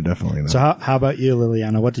not. They're definitely not. So how about you,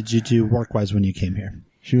 Liliana? What did you do work-wise when you came here?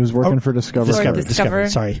 She was working for Discover. Discover.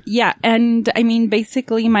 Sorry. Yeah. And I mean,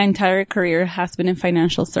 basically my entire career has been in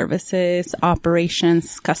financial services,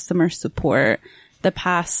 operations, customer support the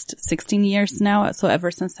past 16 years now. So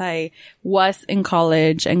ever since I was in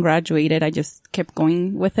college and graduated, I just kept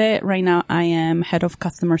going with it. Right now I am head of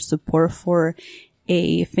customer support for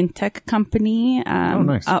a fintech company,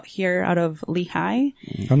 nice. out here out of Lehigh.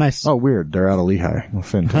 Oh, nice. Oh, weird. They're out of Lehigh. Well,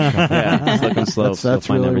 fintech. Yeah, it's looking slow. That's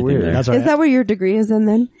Find really everything weird. there. That's all Is right. that what your degree is in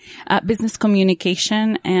then? Business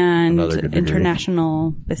communication and Another good degree.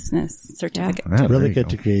 international business certificate. Yeah, there Really you good go.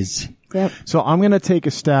 degrees. Yep. So I'm going to take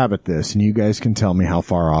a stab at this, and you guys can tell me how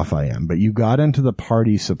far off I am. But you got into the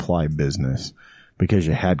party supply business because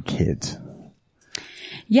you had kids.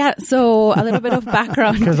 Yeah, so a little bit of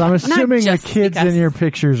background. Because I'm Not assuming the just kids because in your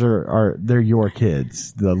pictures are they're your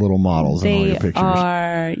kids, the little models in all they your pictures.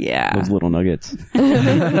 are, yeah. Those little nuggets.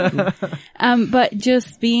 But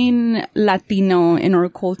just being Latino in our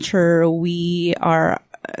culture, we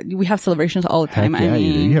have celebrations all the time. Heck yeah, I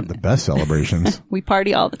you do. mean, You have the best celebrations. we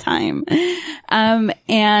party all the time.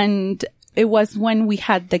 And it was when we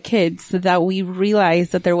had the kids that we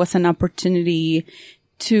realized that there was an opportunity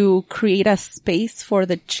to create a space for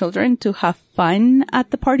the children to have fun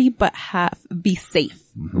at the party, but be safe,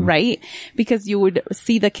 right? Because you would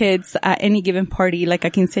see the kids at any given party, like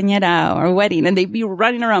a quinceañera or a wedding, and they'd be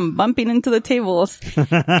running around, bumping into the tables.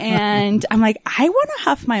 And I'm like, I want to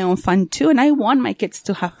have my own fun too, and I want my kids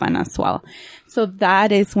to have fun as well. So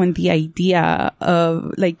that is when the idea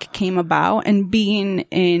of came about, and being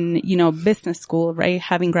in, business school, right?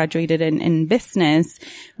 Having graduated in business,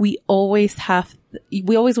 we always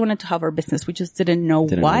wanted to have our business. We just didn't know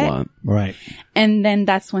what. Right. And then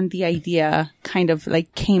that's when the idea kind of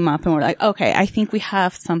came up, and we're like, okay, I think we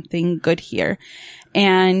have something good here.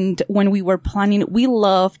 And when we were planning, we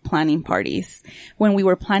love planning parties. When we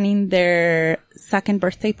were planning their second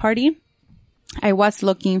birthday party, I was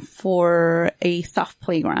looking for a soft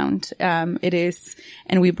playground. It is,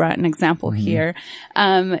 and we brought an example here.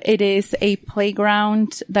 It is a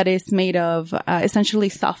playground that is made of, essentially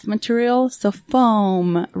soft material. So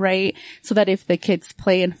foam, right? So that if the kids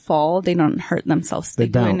play and fall, they don't hurt themselves. They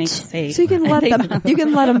do and they bounce. stay. So you can let them We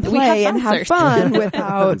play have and have bouncers. fun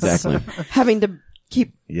without Exactly. having to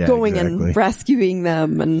keep going exactly. and rescuing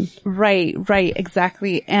them and Right,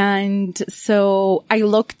 exactly. And so I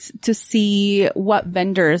looked to see what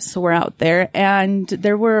vendors were out there, and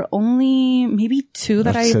there were only maybe two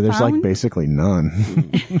that I So there's found. basically none.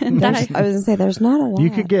 I was gonna say there's not a lot. you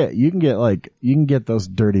can get those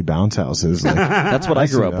dirty bounce houses. That's what I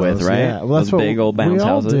grew up with, right? Yeah, well, that's Those big old bounce we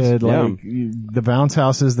all houses. did. Yeah. The bounce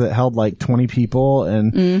houses that held 20 people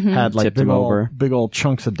and had Tipped big them over. big old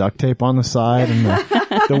chunks of duct tape on the side, and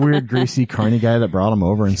the weird greasy carny guy that brought them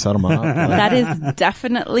over and set them up. That is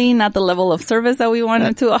definitely not the level of service that we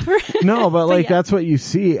wanted to offer. No, but yeah. that's what you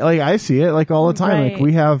see. I see it all the time. Right.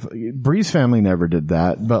 We have Bree's family never did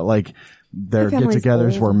that, but their My family's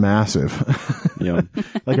get-togethers old. were massive. Yeah.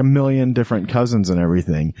 Like a million different cousins and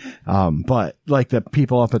everything. But like the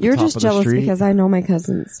people up at You're the top just of the jealous street. because I know my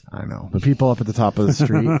cousins. I know. The people up at the top of the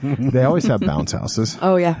street, they always have bounce houses.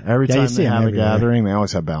 Oh yeah. Every Yeah, you time see they 'em have a everywhere. gathering, they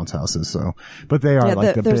always have bounce houses. So, but they are Yeah,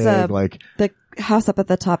 like the there's big, like, the house up at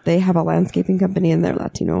the top, they have a landscaping company and they're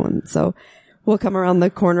Latino. And so we'll come around the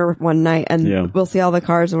corner one night and Yeah. we'll see all the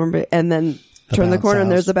cars and then turn the bounce corner and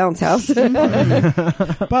house. there's a bounce house.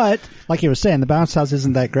 But like you were saying, the bounce house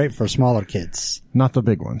isn't that great for smaller kids. not the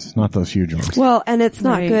big ones, not those huge ones. Well, and it's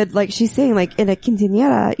not Right. good. Like she's saying, like in a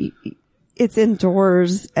quinceañera, it's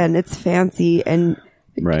indoors and it's fancy and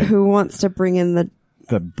Right. who wants to bring in the,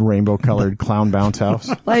 The rainbow colored clown bounce house.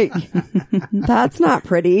 like, that's not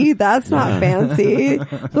pretty. That's not fancy.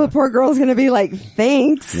 The poor girl's going to be like,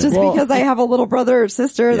 thanks, just because I have a little brother or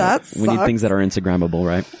sister. That's We need things that are Instagrammable,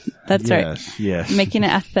 right? That's right. Yes. Making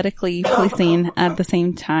it aesthetically pleasing at the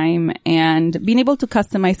same time and being able to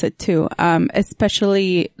customize it too.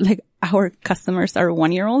 Especially like our customers are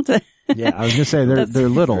 1-year-olds. Yeah, I was gonna say they're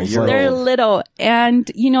little. So They're little.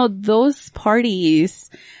 And, those parties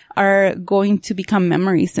are going to become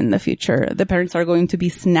memories in the future. The parents are going to be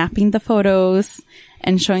snapping the photos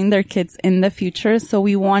and showing their kids in the future. So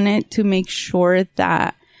we wanted to make sure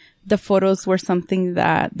that the photos were something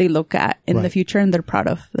that they look at in the Right. future and they're proud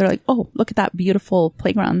of. They're like, oh, look at that beautiful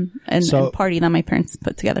playground and party that my parents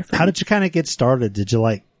put together for How me. did you kind of get started? Did you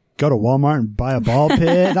like go to Walmart and buy a ball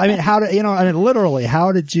pit? I mean, literally,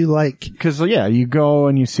 how did you like? Because you go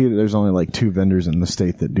and you see that there's only like 2 vendors in the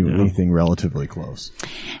state that do anything relatively close.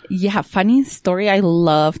 Yeah, funny story. I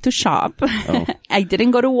love to shop. I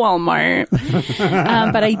didn't go to Walmart,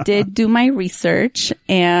 but I did do my research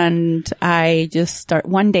and I just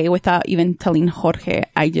one day without even telling Jorge,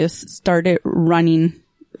 I just started running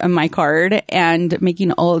my card and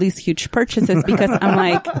making all these huge purchases because I'm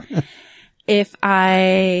like, if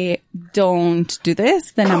I don't do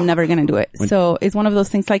this, then I'm never going to do it. So it's one of those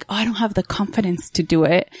things like, oh, I don't have the confidence to do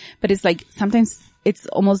it. But it's like sometimes it's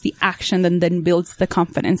almost the action that then builds the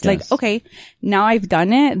confidence. Like, okay, now I've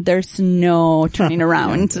done it. There's no turning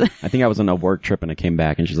around. I think I was on a work trip and I came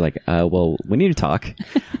back and she's like, well, we need to talk.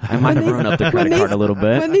 I might have run up the credit card a little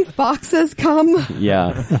bit. When these boxes come.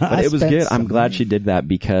 Yeah, but it was spent good. I'm some glad money. she did that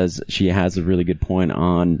because she has a really good point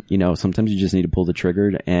on, sometimes you just need to pull the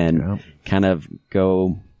trigger and kind of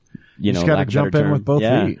go, just gotta lack of a jump better in term. with both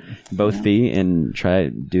feet. Both feet and try to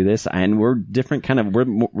do this. And we're different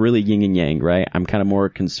we're really yin and yang, right? I'm kind of more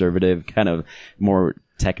conservative, kind of more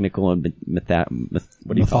technical and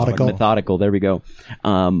Methodical. methodical. There we go.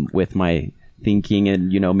 With my thinking and,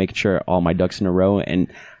 making sure all my ducks in a row. And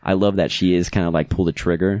I love that she is kind of like pull the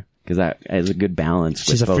trigger. Because that is a good balance.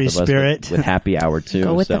 She's with a both free of us spirit. with happy hour too.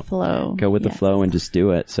 Go with so the flow. Go with the Yes. flow and just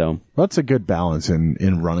do it. So Well, that's a good balance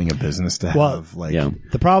in running a business to Well, have like. yeah,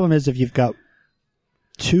 The problem is if you've got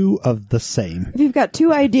 2 of the same. If you've got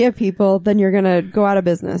 2 idea people, then you're going to go out of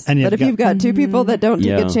business. And But if you've got 2 people that don't take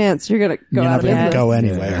Yeah. a chance, you're going to go You're out not of going to business. go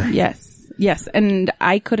anywhere. Yes. And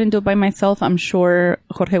I couldn't do it by myself. I'm sure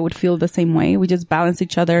Jorge would feel the same way. We just balance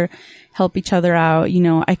each other, help each other out.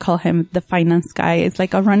 I call him the finance guy. It's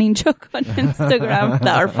like a running joke on Instagram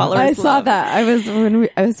that our followers I saw love. that. I was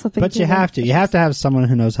flipping. But through you them. have to. You have to have someone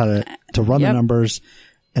who knows how to run the Yep. numbers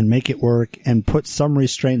and make it work and put some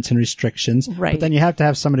restraints and restrictions. Right. But then you have to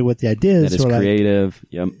have somebody with the ideas that is who are like, creative.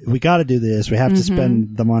 Yep. we got to do this. We have to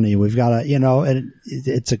spend the money. We've got to, and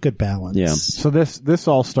it's a good balance. Yeah. So this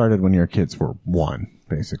all started when your kids were 1,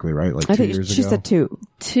 basically, right? Like I 2 think years she ago. said 2.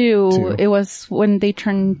 Two. It was when they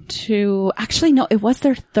turned 2. Actually, no, it was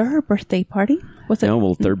their 3rd birthday party. Was it? No,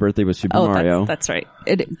 well, 3rd birthday was Super Mario. That's right.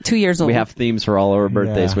 2 years old. We have themes for all our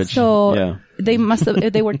birthdays, Yeah. which So they must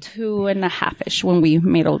have, they were 2.5-ish when we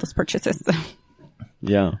made all those purchases.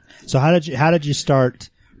 yeah. So how did you start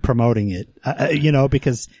promoting it?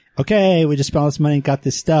 Because, okay, we just spent all this money and got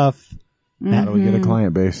this stuff. How do we get a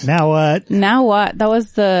client base? Now what? Now what? That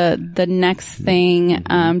was the next thing.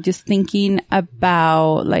 Just thinking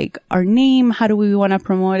about like our name. How do we want to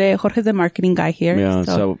promote it? Jorge's the marketing guy here. Yeah.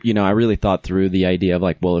 So, I really thought through the idea of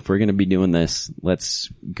like, well, if we're going to be doing this, let's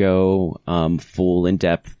go, full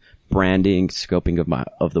in-depth branding, scoping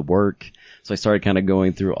of the work. So I started kind of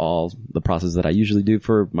going through all the process that I usually do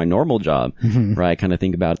for my normal job, right? I kind of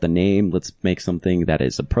think about the name. Let's make something that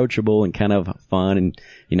is approachable and kind of fun. And,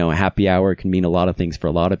 a happy hour can mean a lot of things for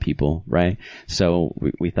a lot of people, right? So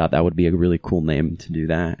we thought that would be a really cool name to do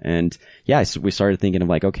that. And yeah, so we started thinking of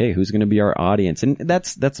like, okay, who's going to be our audience? And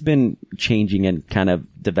that's been changing and kind of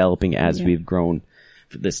developing as we've grown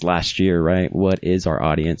for this last year, right? What is our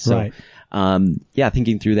audience? So, Right.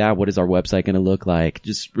 thinking through that. What is our website going to look like?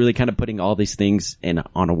 Just really kind of putting all these things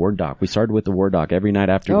on a Word doc. We started with the Word doc every night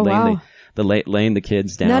after laying the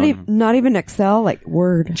kids down. Not even Excel, like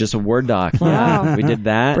Word. Just a Word doc. Yeah. We did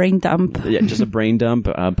that. Brain dump. Yeah, just a brain dump.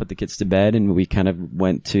 Put the kids to bed, and we kind of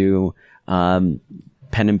went to pen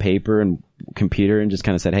and paper and computer and just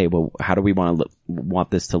kind of said, hey, well, how do we want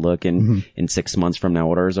this to look in 6 months from now?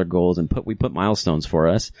 What are our goals? And we put milestones for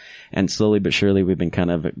us, and slowly but surely we've been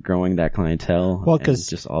kind of growing that clientele. Well, because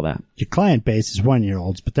just all that. Your client base is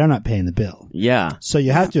 1-year-olds, but they're not paying the bill. Yeah. So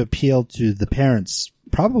you have to appeal to the parents,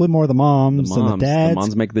 probably more the moms than the dads. The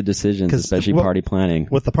moms make the decisions, especially party planning.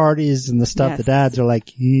 With the parties and the stuff, Yes. the dads are like,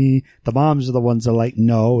 the moms are the ones that are like,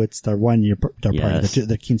 no, it's their 1-year party,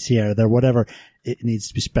 their quinceañera, their whatever. It needs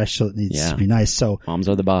to be special. It needs to be nice. So moms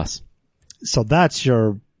are the boss. So that's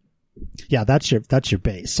your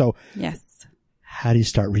base. So Yes. how do you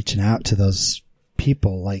start reaching out to those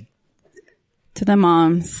people? Like To the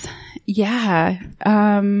moms. Yeah.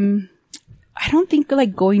 I don't think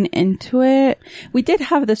like going into it, we did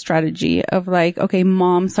have the strategy of like, okay,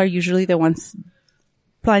 moms are usually the ones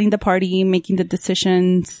planning the party, making the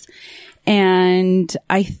decisions. And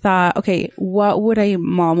I thought, okay, what would a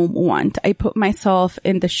mom want? I put myself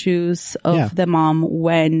in the shoes of the mom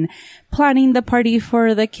when planning the party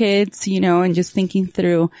for the kids, and just thinking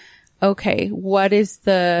through, okay, what is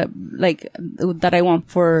the, like, that I want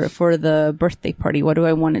for the birthday party? What do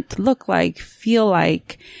I want it to look like, feel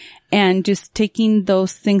like? And just taking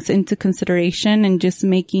those things into consideration and just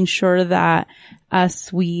making sure that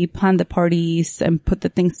as we plan the parties and put the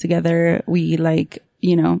things together, we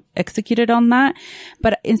executed on that.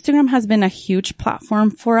 But Instagram has been a huge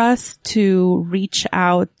platform for us to reach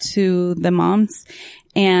out to the moms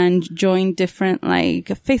and join different like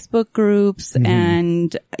Facebook groups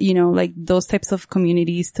and, those types of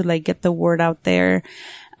communities to like get the word out there.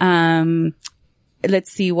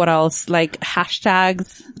 Let's see what else, like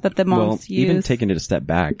hashtags that the moms use. Even taking it a step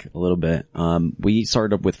back a little bit, we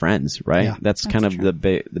started up with friends, right? Yeah. That's kind of the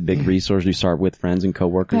big resource. You start with friends and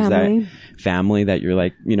coworkers, family that you're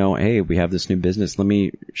like, hey, we have this new business. Let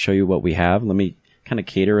me show you what we have. Let me kind of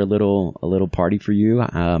cater a little party for you.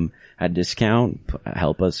 At discount,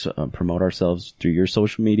 help us promote ourselves through your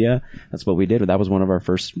social media. That's what we did. That was one of our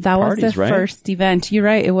first parties, was the first event. You're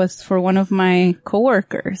right. It was for one of my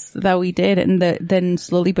coworkers that we did. And then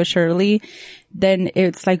slowly but surely, then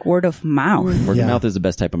it's like word of mouth. Word of mouth is the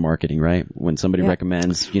best type of marketing, right? When somebody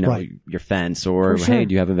recommends, your fence or, hey,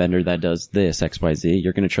 do you have a vendor that does this, XYZ?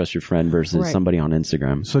 You're going to trust your friend versus somebody on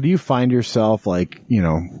Instagram. So do you find yourself like,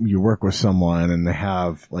 you work with someone and they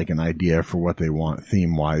have like an idea for what they want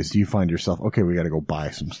theme wise? Do you find yourself, okay, we got to go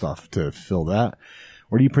buy some stuff to fill that?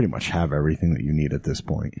 Or do you pretty much have everything that you need at this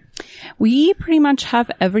point? We pretty much have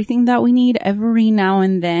everything that we need. Every now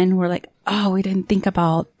and then we're like, oh, we didn't think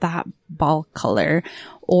about that ball color,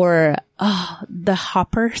 or the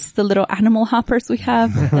hoppers, the little animal hoppers we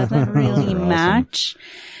have doesn't really match.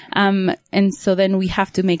 And so then we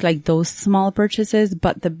have to make like those small purchases,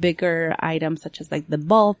 but the bigger items such as like the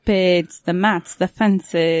ball pits, the mats, the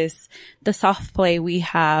fences, the soft play, we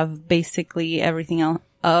have basically everything else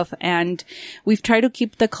and we've tried to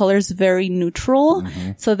keep the colors very neutral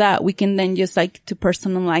so that we can then just like to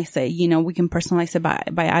personalize it. We can personalize it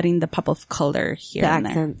by adding the pop of color here and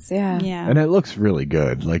accents, there. Yeah. And it looks really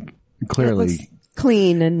good. Like clearly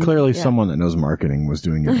clean and someone that knows marketing was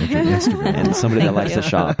doing your Instagram. And somebody that likes to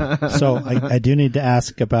shop. So I do need to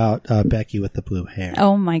ask about Becky with the blue hair.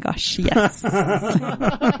 Oh my gosh, yes.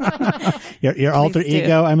 Your alter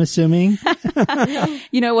ego, I'm assuming.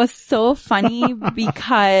 It was so funny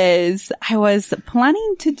because I was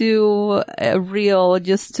planning to do a reel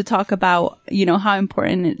just to talk about, how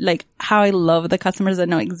important, like how I love the customers that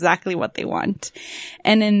know exactly what they want.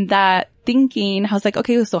 And in that thinking, I was like,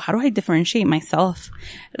 okay, so how do I differentiate myself,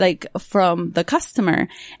 like from the customer?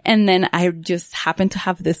 And then I just happened to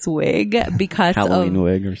have this wig because Halloween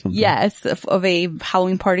wig or something. Yes, of a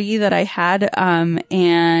Halloween party that I had.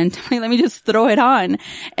 And let me just throw it on.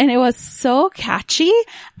 And it was so catchy.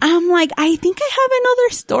 I'm like, I think I have another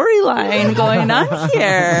storyline going on here.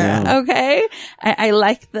 Yeah. Okay. I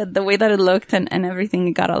like the way that it looked and everything.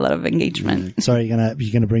 It got a lot of engagement. So are you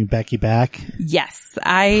gonna bring Becky back? Yes,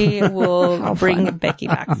 I will bring Becky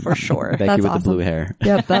back for sure. Becky That's with awesome. the blue hair.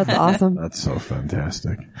 Yep, that's awesome. That's so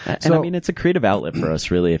fantastic. And I mean, it's a creative outlet for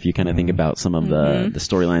us, really, if you kind of think about some of the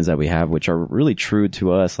storylines that we have, which are really true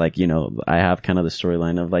to us. Like, I have kind of the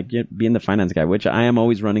storyline of like being the finance guy, which I am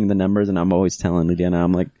always running the numbers and I'm always telling Lidiana,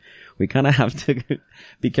 I'm like, we kind of have to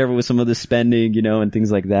be careful with some of the spending, and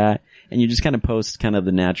things like that. And you just kind of post kind of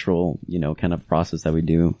the natural, kind of process that we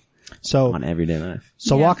do. So on everyday life.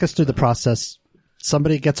 So walk us through the process.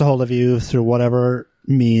 Somebody gets a hold of you through whatever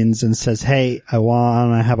means and says, hey, I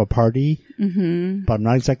want to have a party, but I'm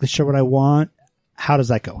not exactly sure what I want. How does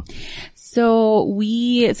that go? So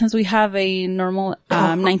since we have a normal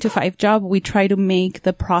 9-to-5 job, we try to make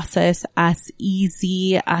the process as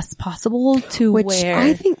easy as possible to Which where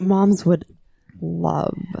I think moms would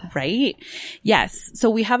love. Right? Yes. So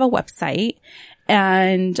we have a website.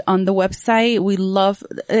 And on the website, we love,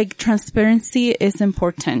 like, transparency is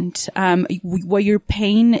important. What you're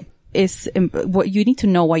paying is, what you need to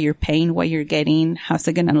know what you're paying, what you're getting, how's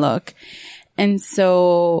it gonna look. And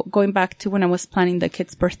so going back to when I was planning the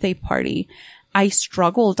kid's birthday party, I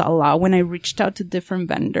struggled a lot when I reached out to different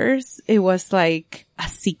vendors. It was like a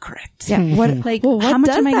secret. Yeah. What, Like, well, how what much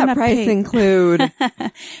does am I that gonna price pay? include?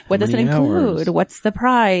 What does it many include? hours? What's the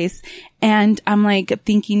price? And I'm like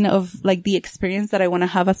thinking of like the experience that I want to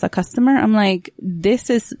have as a customer. I'm like, this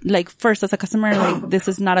is like, first as a customer, like this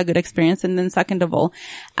is not a good experience. And then second of all,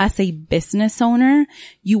 as a business owner,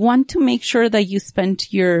 you want to make sure that you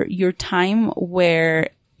spend your time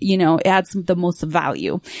where, you know, it adds the most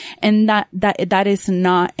value. And that is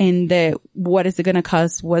not in the, what is it going to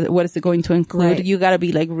cost? What is it going to include? Right. You got to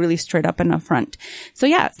be like really straight up and upfront. So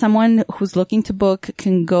yeah, someone who's looking to book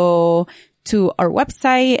can go to our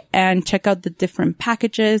website and check out the different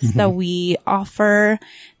packages that we offer.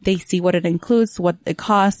 They see what it includes, what it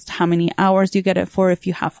costs, how many hours you get it for. If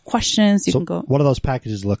you have questions, you So can go. what do those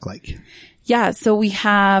packages look like? Yeah, so we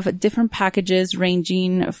have different packages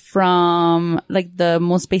ranging from like the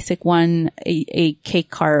most basic one, a cake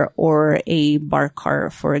car or a bar car,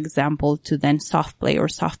 for example, to then soft play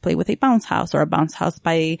with a bounce house or a bounce house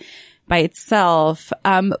by itself.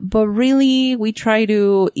 But really we try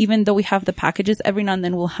to, even though we have the packages, every now and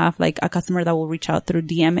then we'll have like a customer that will reach out through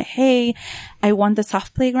DM. Hey, I want the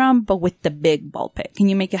soft playground, but with the big ball pit. Can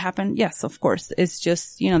you make it happen? Yes, of course. It's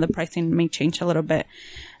just, you know, the pricing may change a little bit.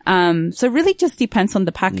 So it really just depends on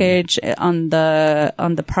the package, on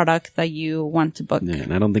the product that you want to book. Yeah,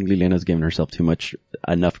 and I don't think Liliana's given herself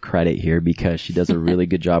enough credit here because she does a really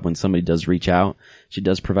good job when somebody does reach out. She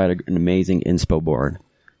does provide an amazing inspo board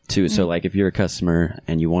too. So like if you're a customer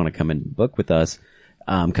and you want to come and book with us,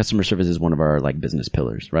 customer service is one of our like business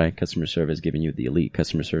pillars, right? Customer service, giving you the elite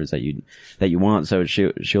customer service that you want. So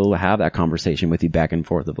she'll have that conversation with you back and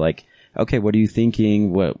forth of like, okay, what are you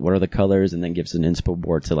thinking? What are the colors? And then gives an inspo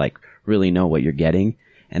board to like really know what you're getting.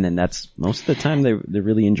 And then that's most of the time they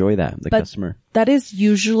really enjoy that, the customer. That is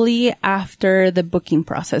usually after the booking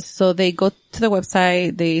process. So they go to the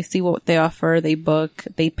website, they see what they offer, they book,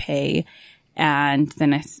 they pay. And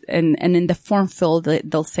then and in the form field,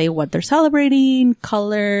 they'll say what they're celebrating,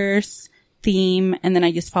 colors, theme. And then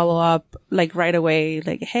I just follow up like right away,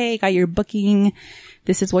 like, hey, got your booking.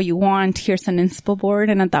 This is what you want. Here's an inspo board.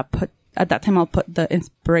 And at that time, I'll put the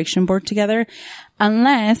inspiration board together.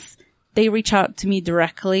 Unless they reach out to me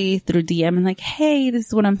directly through DM and like, hey, this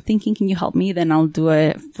is what I'm thinking. Can you help me? Then I'll do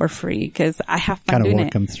it for free because I have fun Kind of doing work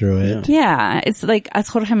it. them through it. Yeah. It's like, as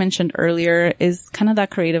Jorge mentioned earlier, is kind of that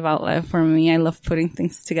creative outlet for me. I love putting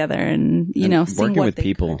things together and, you know, seeing working what with they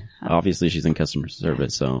people. could have. Obviously she's in customer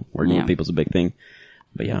service, so working with people is a big thing.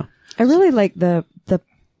 But yeah. I really like the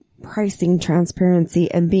pricing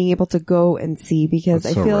transparency and being able to go and see because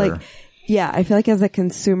That's I so feel rare. like, I feel like as a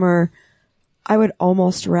consumer, I would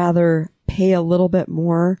almost rather pay a little bit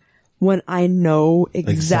more when I know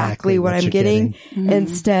exactly what I'm you're getting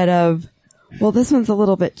instead of, well, this one's a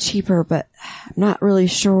little bit cheaper, but I'm not really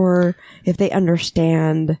sure if they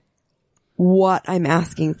understand what I'm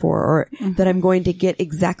asking for or that I'm going to get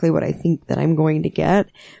exactly what I think that I'm going to get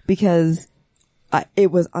because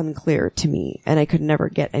it was unclear to me and I could never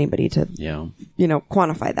get anybody to,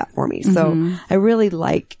 quantify that for me. So I really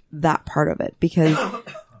like that part of it because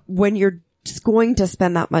when you're just going to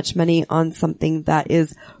spend that much money on something that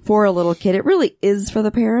is for a little kid, it really is for the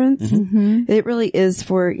parents. It really is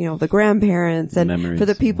for, the grandparents and Memories. for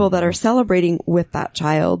the people that are celebrating with that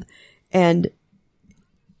child. And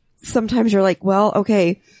sometimes you're like, well,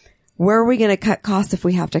 okay, where are we going to cut costs if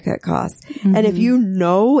we have to cut costs? And if you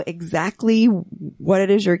know exactly what it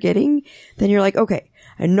is you're getting, then you're like, okay,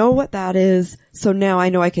 I know what that is. So now I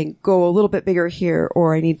know I can go a little bit bigger here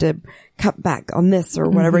or I need to cut back on this or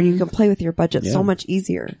whatever. And you can play with your budget so much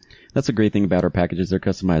easier. That's a great thing about our packages. They're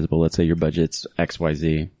customizable. Let's say your budget's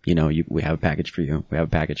XYZ. We have a package for you. We have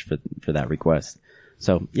a package for that request.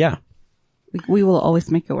 So yeah. We will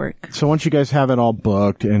always make it work. So once you guys have it all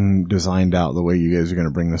booked and designed out the way you guys are going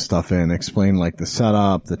to bring this stuff in, explain like the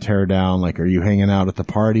setup, the tear down, like are you hanging out at the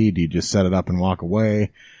party? Do you just set it up and walk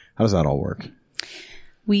away? How does that all work?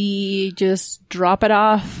 We just drop it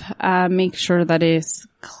off, make sure that it's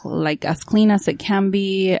like as clean as it can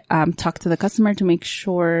be, talk to the customer to make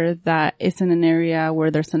sure that it's in an area where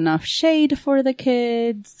there's enough shade for the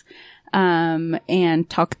kids, and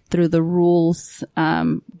talk through the rules,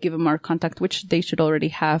 give them our contact, which they should already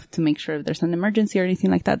have, to make sure if there's an emergency or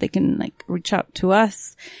anything like that, they can like reach out to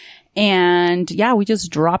us. And yeah, we just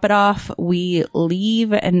drop it off, we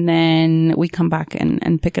leave, and then we come back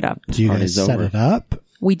and pick it up. Do you guys set it up?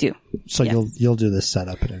 We do. So Yes. you'll do the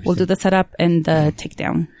setup and everything. We'll do the setup and the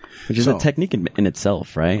takedown. Which is a technique in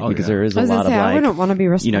itself, right? Because there is I a was lot gonna say, of I like, wouldn't want to be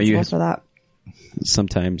responsible for that.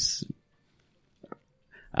 sometimes,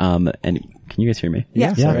 and can you guys hear me?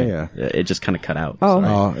 Yeah. Sorry. Yeah. It just kind of cut out. Oh.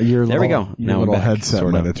 Sorry. Your There we little- go. Your Now we're little back, headset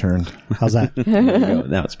sort might of. have turned. How's that? There we go.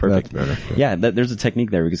 Now it's perfect. That's better. Yeah, there's a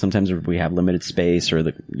technique there because sometimes if we have limited space or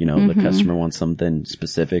the customer wants something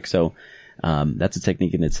specific. So, that's a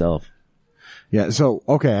technique in itself. Yeah. So,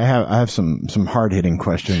 okay, I have some hard hitting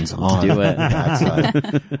questions on Do it. that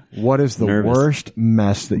side. What is the Nervous. worst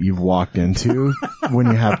mess that you've walked into when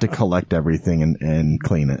you have to collect everything and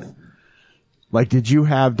clean it? Like, did you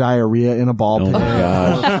have diarrhea in a ball pit? my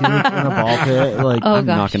gosh. Or puke in a ball pit? Like, Oh, I'm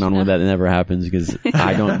gosh. knocking on wood that it never happens because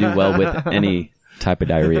I don't do well with any type of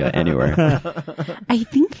diarrhea anywhere. I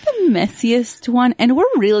think the messiest one, and we're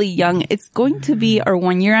really young, it's going to be our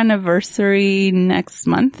 1-year anniversary next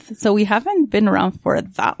month. So we haven't been around for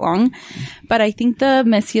that long. But I think the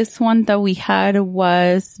messiest one that we had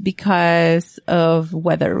was because of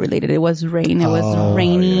weather related. It was rain. It was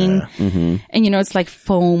raining. And it's like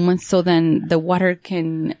foam. So then the water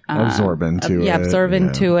can Absorb into it. absorb Yeah.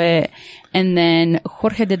 into it. And then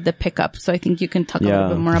Jorge did the pickup. So I think you can talk a little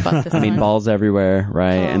bit more about this I mean, one. balls everywhere,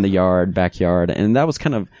 right? In the yard, backyard. And that was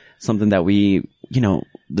kind of something that we,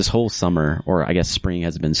 this whole summer, or I guess spring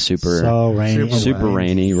has been So rainy. super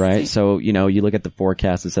rainy, right? So, you look at the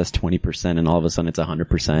forecast, it says 20% and all of a sudden it's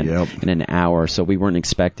 100% in an hour. So we weren't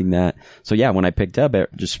expecting that. So yeah, when I picked up it,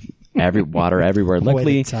 just water everywhere.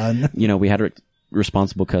 Luckily, Wait a ton. we had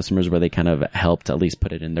responsible customers where they kind of helped at least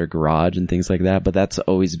put it in their garage and things like that. But that's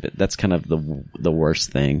kind of the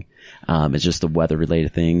worst thing. It's just the weather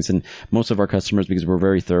related things. And most of our customers, because we're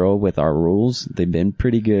very thorough with our rules, they've been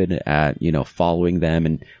pretty good at, following them,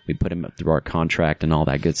 and we put them through our contract and all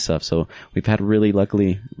that good stuff. So we've had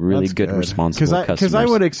luckily That's good responsible customers. Because I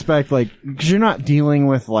would expect, because you're not dealing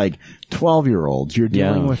with 12-year-olds, you're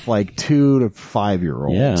dealing with 2 to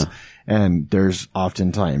 5-year-olds. Yeah. And there's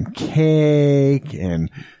oftentimes cake and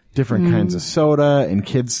different kinds of soda, and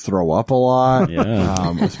kids throw up a lot.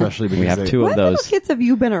 Yeah. Especially because we have 2 What of little those. kids have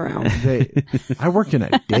you been around? I worked in a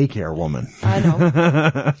daycare, woman. I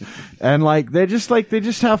know. And they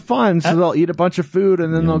just have fun. So they'll eat a bunch of food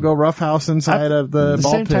and then they'll go roughhouse inside of the At the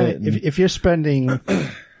ball same pit. time, if you're spending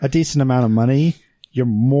a decent amount of money, you're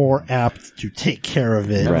more apt to take care of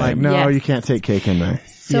it. Right. no, Yes. you can't take cake in there.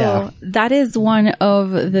 So Yeah. that is one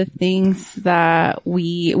of the things that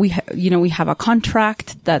we have a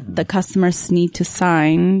contract that the customers need to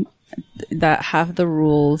sign that have the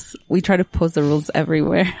rules. We try to post the rules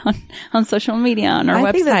everywhere on social media, on our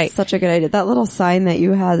I think website. that's such a good idea. That little sign that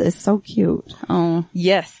you had is so cute. Oh,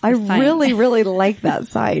 yes. I the sign. really, really like that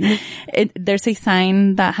sign. There's a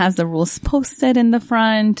sign that has the rules posted in the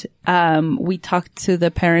front. We talk to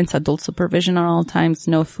the parents, adult supervision at all times,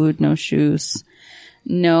 no food, no shoes,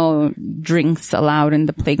 no drinks allowed in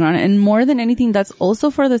the playground. And more than anything, that's also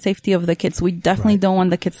for the safety of the kids. We definitely don't want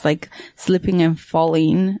the kids slipping and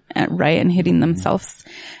falling, and hitting themselves.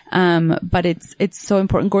 But it's so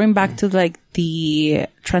important. Going back to the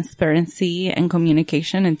transparency and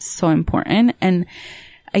communication, it's so important. And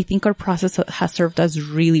I think our process has served us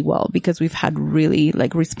really well because we've had really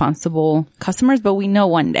responsible customers, but we know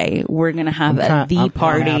one day we're going to have the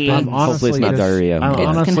party. I'm Hopefully it's not diarrhea. I'm It's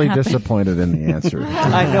gonna honestly happen. disappointed in the answer.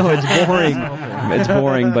 I know it's boring. It's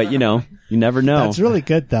boring, but you never know. That's really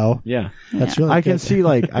good, though. yeah. That's really I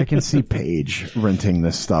good. can see Paige renting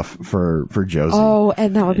this stuff for Josie. Oh,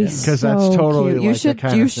 and that would be so 'Cause that's totally cute. You like the should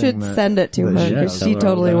kind you of thing should that- send it to that her she because does. she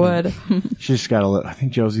totally would. She's got I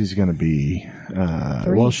think Josie's going to be,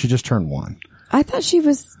 3. well, she just turned 1. I thought she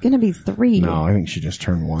was gonna be 3. No, I think she just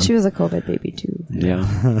turned 1. She was a COVID baby too.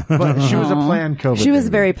 Yeah. But she was a planned COVID She was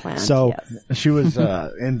baby. very planned. So- yes. She was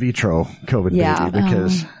in vitro COVID Yeah. baby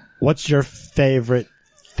because What's your favorite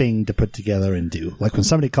thing to put together and do? Like when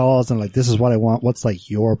somebody calls and this is what I want, what's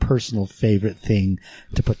your personal favorite thing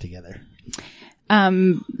to put together?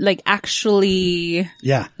 Actually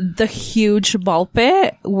Yeah. the huge ball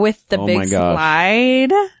pit with the Oh big my gosh.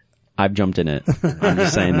 slide. I've jumped in it. I'm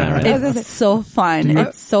just saying that right now. It's so fun.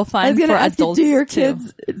 It's so I fun was going for to ask you, adults do your too.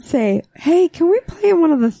 kids say, hey, can we play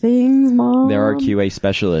one of the things, Mom? There are QA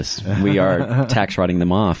specialists. We are tax writing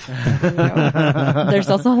them off. There's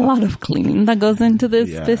also a lot of cleaning that goes into this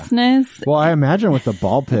business. Well, I imagine with the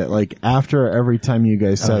ball pit, like after every time you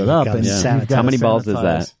guys set Oh, it up, you gotta and sanitize. you've gotta How many balls is sanitize.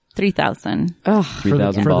 that? 3,000.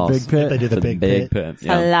 3,000 for balls. the big pit? They do the For big pit. pit. A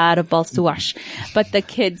Yeah. lot of balls to wash, but the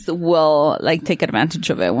kids will like take advantage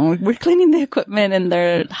of it when we're cleaning the equipment and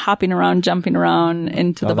they're hopping around, jumping around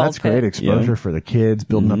into the ball That's pit. great exposure Yeah. for the kids,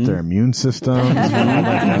 building up their immune systems.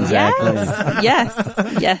 Exactly.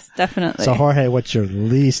 Yes, definitely. So Jorge, what's your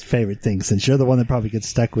least favorite thing? Since you're the one that probably gets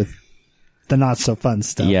stuck with the not so fun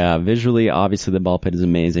stuff. Yeah, visually, obviously the ball pit is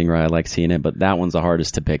amazing, right? I like seeing it, but that one's the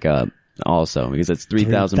hardest to pick up also because it's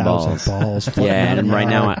 3,000 balls. floating Yeah, around and the right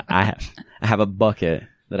yard. now I have a bucket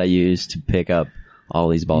that I use to pick up all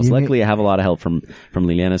these balls. You Luckily, I have a lot of help from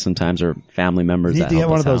Liliana sometimes or family members. You need that to get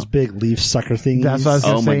help one us of those out. big leaf sucker things. That's what I was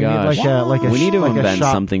gonna Oh say. my You need gosh. like a We need to like a invent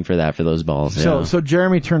shop. something for that for those balls. Yeah. So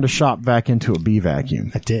Jeremy turned a shop vac into a bee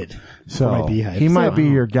vacuum. I did. So For my beehive. he might be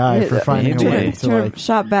your guy for finding a Maybe. way to Turn like.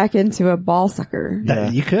 shop back into a ball sucker.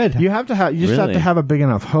 That- You could. You have to have. You just have Really? to have a big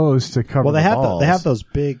enough hose to cover. Well, they the have balls. they have those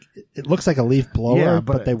big. It looks like a leaf blower, Yeah, but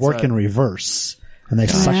but they it's work a- in reverse, and they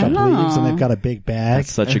suck up leaves, and they've got a big bag.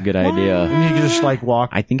 That's such a good idea. And you can just like walk.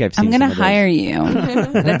 I think I've seen. I'm gonna some of those. hire you.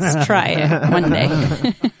 Let's try it one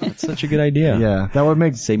day. That's such a good idea. Yeah, that would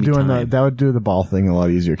make Save me doing time. that would do the ball thing a lot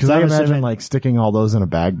easier. Because So I I'm imagine assuming- like sticking all those in a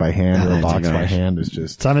bag by hand or a Oh, box by gosh. hand is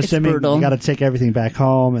just. So I'm assuming brutal. you got to take everything back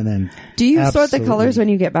home, and then Do you sort the Absolutely. colors when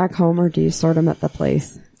you get back home, or do you sort them at the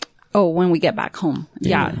place? Oh, when we get back home.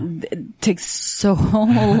 Yeah. It takes so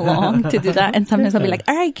long to do that. And sometimes I'll be like,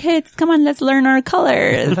 all right, kids, come on, let's learn our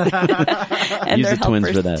colors. And Use they're the twins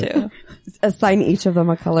for helpers that. too. Assign each of them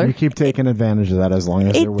a color. You keep taking advantage of that as long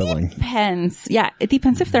as they're willing. Depends. Yeah, it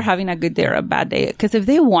depends if they're having a good day or a bad day. Because if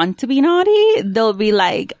they want to be naughty, they'll be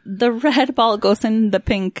like, the red ball goes in the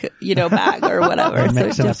pink, bag or whatever. So it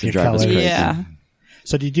mixing up just, your drive us colors. crazy. yeah.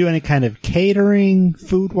 So do you do any kind of catering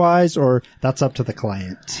food wise, or that's up to the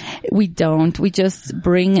client? We don't. We just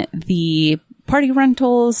bring the party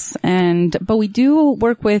rentals but we do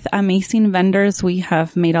work with amazing vendors. We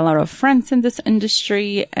have made a lot of friends in this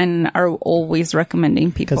industry and are always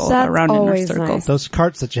recommending people That's around in our always circles. nice. Those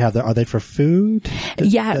carts that you have there, are they for food?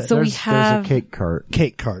 Yeah. So we There's have, a cake cart.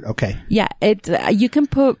 Cake cart. Okay. yeah, you can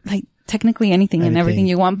put like technically anything and Anything. everything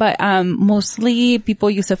you want, but mostly people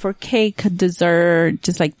use it for cake, dessert,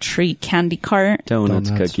 just like treat candy cart. Donuts,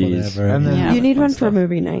 Donuts, cookies. whatever. And then, Yeah. You need one for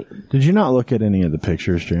movie night. did you not look at any of the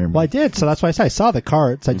pictures, Jeremy? Well, I did. So that's why I said I saw the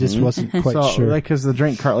carts. I just wasn't quite so, sure. like, because the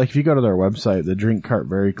drink cart, like, if you go to their website, the drink cart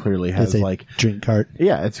very clearly has, It's a like, drink cart.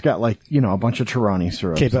 yeah, it's got, like, a bunch of Tirani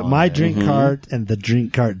syrups. Okay, but on my it. drink cart and the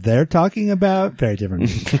drink cart they're talking about, very different.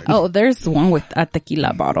 drink carts. Oh, there's one with a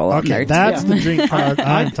tequila bottle on there Okay, too. that's the drink cart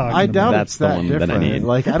I'm talking I about. doubt That's it's the that one that I different. need.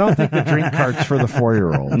 Like, I don't think the drink cart's for the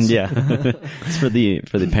 4-year-olds. Yeah, it's for the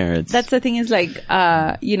parents. That's the thing is like,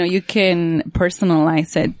 you can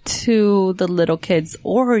personalize it to the little kids,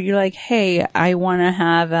 or you're like, hey, I want to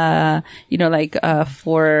have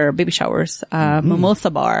for baby showers, mimosa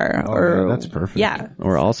bar, or yeah, that's perfect. Yeah.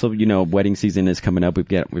 Or also, wedding season is coming up. We've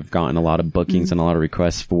gotten a lot of bookings and a lot of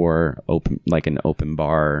requests for an open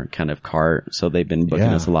bar kind of cart. So they've been booking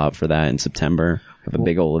Yeah. us a lot for that in September. We have a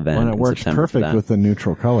big old event. And it in works September for perfect that. with the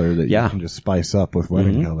neutral color that Yeah. you can just spice up with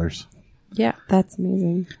wedding colors. Yeah. That's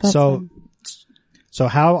amazing. That's So, fun. so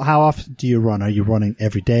how often do you run? Are you running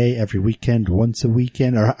every day, every weekend, once a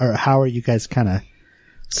weekend, or how are you guys kind of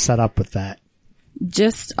set up with that?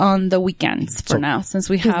 Just on the weekends for now, since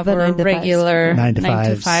we have the our 9 to 5s. regular 9 to 9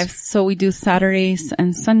 to 5s. 5. So we do Saturdays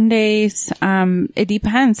and Sundays. It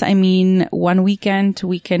depends. I mean, one weekend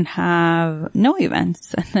we can have no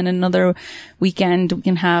events, and then another weekend we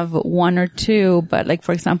can have one or two. But like,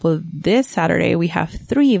 for example, this Saturday we have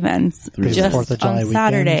 3 events Because just 4th of July on weekend.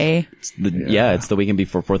 Saturday. It's the weekend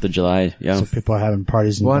before 4th of July. Yeah. So people are having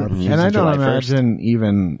parties and Well, barbecues. and I don't July 1st. imagine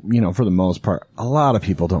even, for the most part, a lot of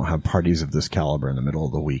people don't have parties of this caliber in the middle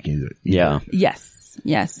of the week either. Yeah. Yes.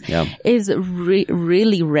 Yeah. Is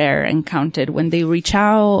really rare and counted when they reach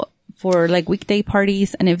out for like weekday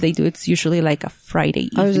parties, and if they do, it's usually like a Friday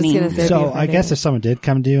evening. I was just gonna say- So Maybe I guess if someone did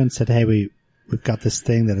come to you and said, "Hey, we've got this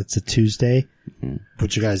thing that it's a Tuesday,"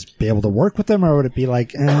 would you guys be able to work with them, or would it be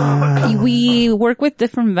like, We work with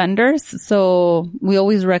different vendors, so we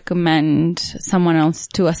always recommend someone else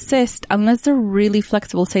to assist unless they're really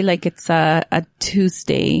flexible. Say like it's a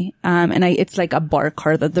Tuesday, and it's like a bar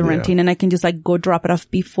car that they're renting, and I can just like go drop it off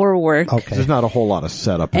before work. okay. There's not a whole lot of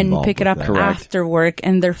setup And involved pick it with up that. after work,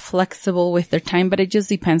 and they're flexible with their time, but it just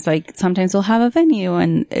depends. Like sometimes they'll have a venue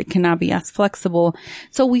and it cannot be as flexible.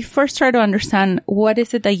 So we first try to understand what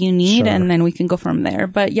is it that you need, Sure. and then we can go from there.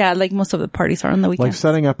 But yeah, like most of the parties are on the Like weekends.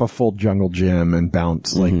 setting up a full jungle gym and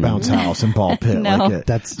bounce house and ball pit. No. Like at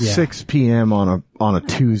That's- yeah. 6 p.m. on a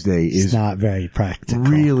Tuesday It's is not very practical.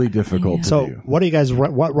 really difficult to So do. what do you guys,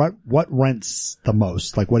 what rents the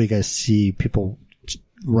most? Like, what do you guys see people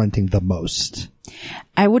renting the most?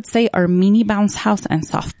 I would say our mini bounce house and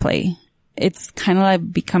soft play. It's kind of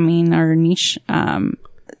like becoming our niche.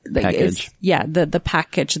 Package. The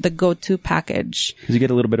package, the go-to package. Because you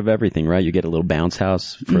get a little bit of everything, right? You get a little bounce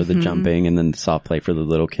house for the jumping, and then the soft play for the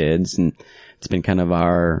little kids, and it's been kind of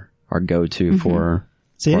our go-to for.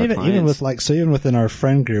 See, for our even clients. with like, so even within our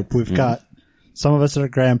friend group, we've got some of us that are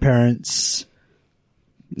grandparents.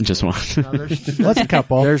 Just one. Let's a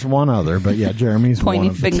couple. There's one other, but yeah, Jeremy's Pointy one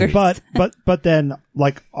of the two. fingers. But then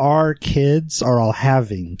like our kids are all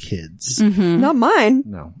having kids. Not mine.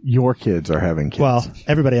 No, your kids are having kids. Well,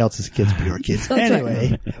 everybody else's kids but your kids.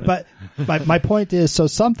 Anyway, but my point is, so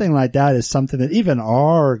something like that is something that even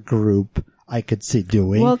our group I could see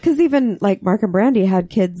doing. Well, because even like Mark and Brandy had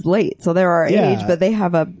kids late, so they're our Yeah. age, but they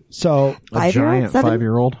have a so a 5-year-old, giant 7?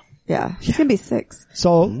 5-year-old. Yeah, she's gonna be 6.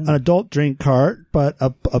 So an adult drink cart, but a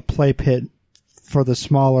play pit for the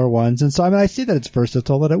smaller ones. And so, I mean, I see that it's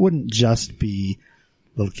versatile, that it wouldn't just be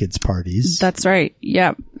little kids parties. That's right.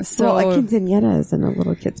 Yeah. So Well, a quinceañera is in a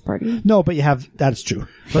little kids party. No, but that's true.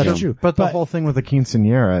 That's true. But the whole thing with the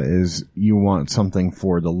quinceañera is you want something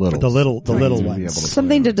for the little little to be able ones. to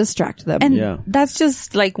Something to distract them. And Yeah. that's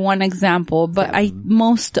just like one example, but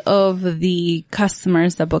most of the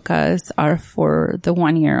customers that book us are for the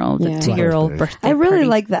 1-year-old, the Yeah. 2-year-old birthday. I really party.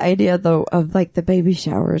 like the idea though of like the baby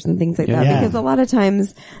showers and things like that, Yeah. because a lot of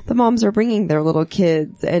times the moms are bringing their little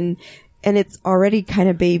kids and it's already kind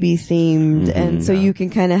of baby themed. And so you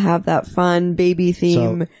can kind of have that fun baby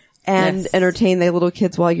theme and Yes. entertain the little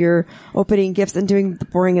kids while you're opening gifts and doing the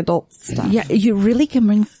boring adult stuff. Yeah, you really can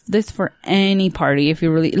bring this for any party if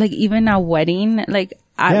you really like, even a wedding. Like,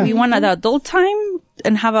 we want the adult time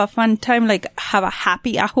and have a fun time, like have a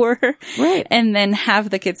happy hour, Right. And then have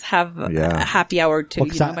the kids have a happy hour too, Well,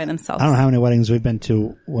 'cause by themselves. I don't know how many weddings we've been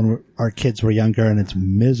to when our kids were younger, and it's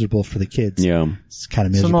miserable for the kids. Yeah. It's kind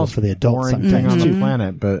of It's the miserable most for the adults boring thing on sometimes the too.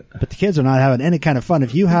 planet, but But the kids are not having any kind of fun.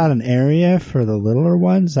 If you had an area for the littler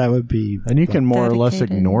ones, that would be. and you can more or less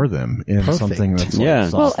Dedicated. ignore them in Perfect. something that's like Yeah.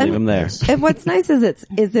 soft Well, like leave them there. this. And what's nice is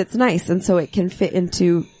it's nice. And so it can fit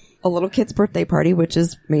into a little kid's birthday party, which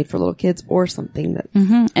is made for little kids, or something that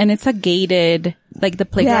And it's a gated, like the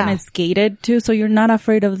playground Yeah. is gated too, so you're not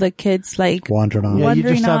afraid of the kids like Wandering on. Yeah, you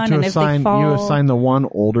wandering just have on, to and if they assign fall- the one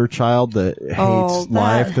older child that hates Oh,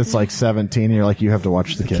 life that's like 17 and you're like, you have to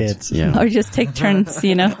watch the kids. Yeah. or just take turns,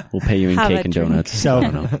 you know. We'll pay you in Have cake a and drink. donuts. I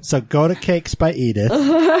don't know. So go to Cakes by Edith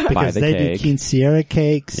Buy because the they cake. do quinceañera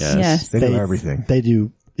cakes. Yes. Yes. They do everything. They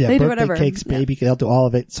do They do birthday whatever. cakes, Yeah. baby. They'll do all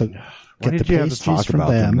of it. So Why get the did you have to pastries talk from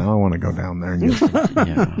about them. them? Now I want to go down there and get some.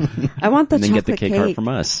 Yeah. I want the And then chocolate get the cake cart from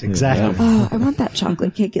us. Exactly. Oh, I want that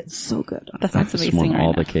chocolate cake. It's so good. That sounds Just amazing want right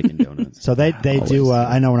all now. the cake and donuts. So they do.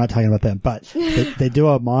 I know we're not talking about them, but they do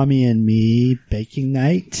a mommy and me baking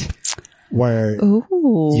night where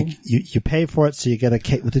Ooh. you pay for it, so you get a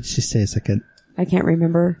cake. What did she say? It's like I can't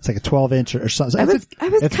remember. a 12-inch or something. I was It's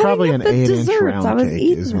cutting probably up an the 8-inch desserts. round I was cake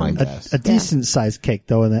eating is my them. guess. a decent sized cake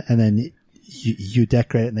though, and then you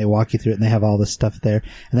decorate it and they walk you through it and they have all this stuff there.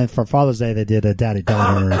 And then for Father's Day they did a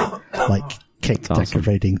daddy-daughter like cake That's awesome.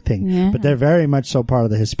 decorating thing. Yeah. But they're very much so part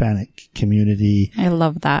of the Hispanic community I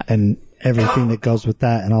love that. and everything that goes with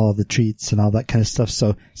that and all of the treats and all that kind of stuff.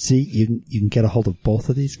 So see, you can get a hold of both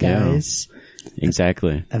of these guys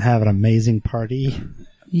Exactly. and have an amazing party.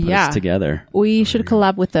 Put us together. We should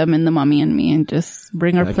collab with them in the Mommy and Me and just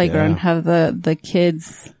bring our Heck playground, yeah. have the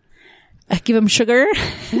kids, give them sugar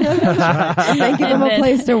And give them a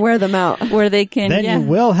place to wear them out. where they can, Then yeah. you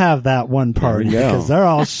will have that one party There we go. because they're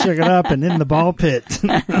all sugared up and in the ball pit.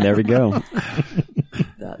 There we go.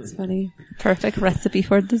 That's funny. Perfect recipe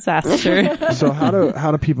for disaster. So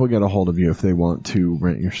how do people get a hold of you if they want to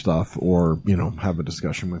rent your stuff or, have a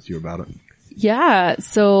discussion with you about it? Yeah,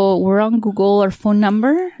 so we're on Google. Our phone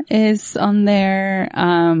number is on there,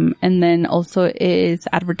 and then also is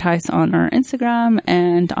advertised on our Instagram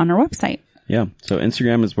and on our website. Yeah. So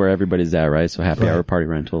Instagram is where everybody's at, right? So Happy Hour Party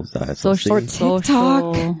Rentals. Social. Or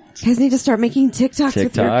TikTok. You guys need to start making TikToks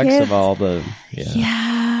with your TikToks kids. of all the,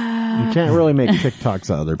 You can't really make TikToks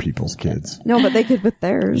of other people's kids. No, but they could with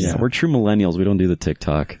theirs. Yeah, we're true millennials. We don't do the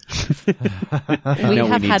TikTok. We No, we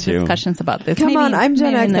have need had to. discussions about this. Come Maybe- on, I'm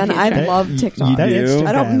Gen maybe in X the and I future. love TikTok. You That do? Instagram-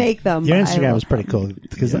 I don't make them. Your but I Instagram love was pretty cool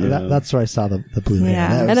because that's where I saw the blue hair. Yeah,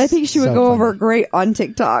 That and I was think she would so go funny. over great on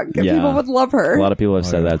TikTok. Yeah. People would love her. A lot of people have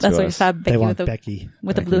said that That's to why you us. saw They Becky want with the Becky.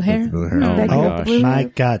 with the blue hair. Blue hair. Oh my Becky with gosh. blue My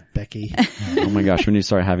hair. God, Becky. Oh my gosh, we need to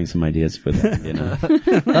start having some ideas for that, you know.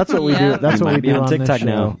 That's what we Yeah. do. That's We what might we be do on on TikTok this show.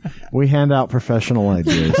 now. We hand out professional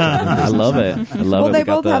ideas. I love it. I love Well, it. they We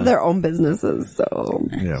got both the- have their own businesses, so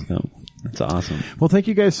Yeah. So, that's awesome. Well, thank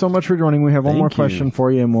you guys so much for joining. We have one Thank more you. question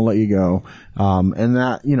for you and we'll let you go. And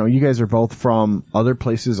that, you guys are both from other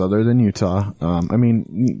places other than Utah. I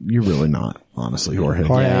mean, you're really not, honestly, Jorge.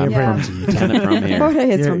 Jorge, Yeah. you're Yeah. from Utah. Kind of from here. Jorge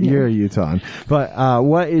is from You're here. a Utahn. But,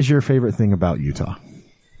 what is your favorite thing about Utah?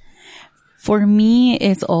 For me,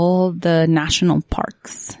 it's all the national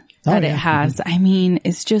parks that yeah. it has. I mean,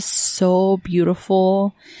 it's just so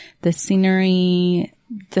beautiful. The scenery,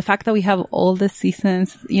 the fact that we have all the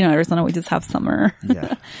seasons. Arizona, we just have summer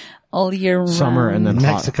Yeah. all year round. Summer and then In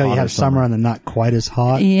Mexico, you hotter have summer and then not quite as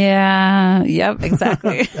hot, Yeah. Yep.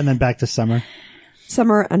 Exactly. and then back to summer.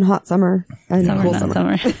 Summer and hot summer and Summer, cool not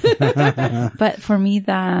summer. summer. But for me,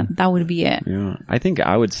 that would be it. Yeah, I think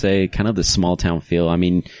I would say kind of the small town feel. I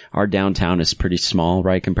mean, our downtown is pretty small,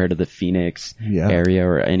 right, compared to the Phoenix area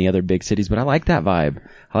or any other big cities, but I like that vibe.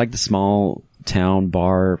 I like the small town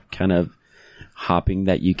bar kind of hopping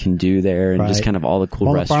that you can do there and just Right. kind of all the cool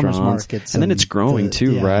All the farmers restaurants. markets And then and it's growing the-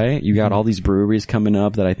 too, yeah. right? You got all these breweries coming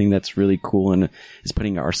up that I think that's really cool and is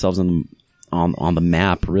putting ourselves on the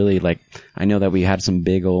map, really. Like, I know that we had some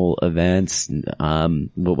big old events.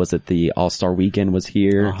 What was it? The All-Star Weekend was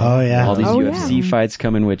here. Oh, yeah. All these Oh, UFC fights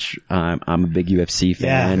coming, which I'm a big UFC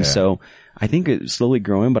fan. Yeah. So I think it's slowly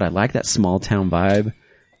growing, but I like that small town vibe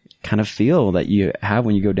kind of feel that you have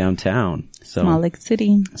when you go downtown. So Small Lake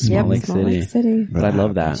City. Small Lake Small City. Lake City. But I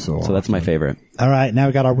love that. So So that's my favorite. All right, now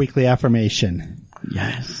we got our weekly affirmation.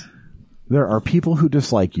 Yes. There are people who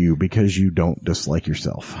dislike you because you don't dislike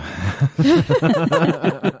yourself.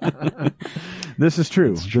 This is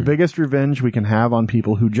true. The biggest revenge we can have on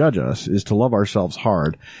people who judge us is to love ourselves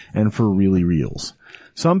hard and for really reals.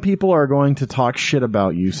 Some people are going to talk shit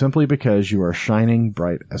about you simply because you are shining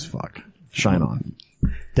bright as fuck. Shine on.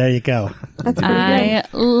 There you go. That's pretty I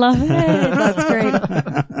love it. That's great.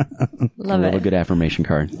 Love Love a it. good affirmation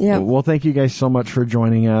card. Yeah. Well, thank you guys so much for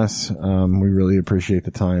joining us. We really appreciate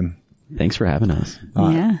the time. Thanks for having us.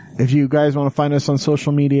 Yeah. If you guys want to find us on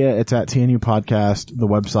social media, it's at TNU Podcast, the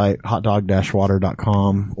website,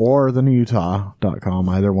 hotdog-water.com or thenewutah.com.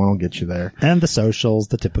 Either one will get you there. And the socials,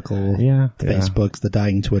 the typical Yeah. Facebooks, the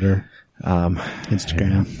dying Twitter,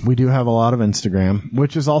 Instagram. We do have a lot of Instagram,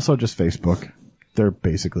 which is also just Facebook. They're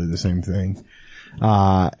basically the same thing.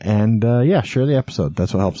 Yeah, share the episode.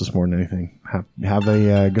 That's what helps us more than anything. Have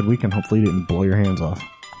a good weekend. Hopefully you didn't blow your hands off.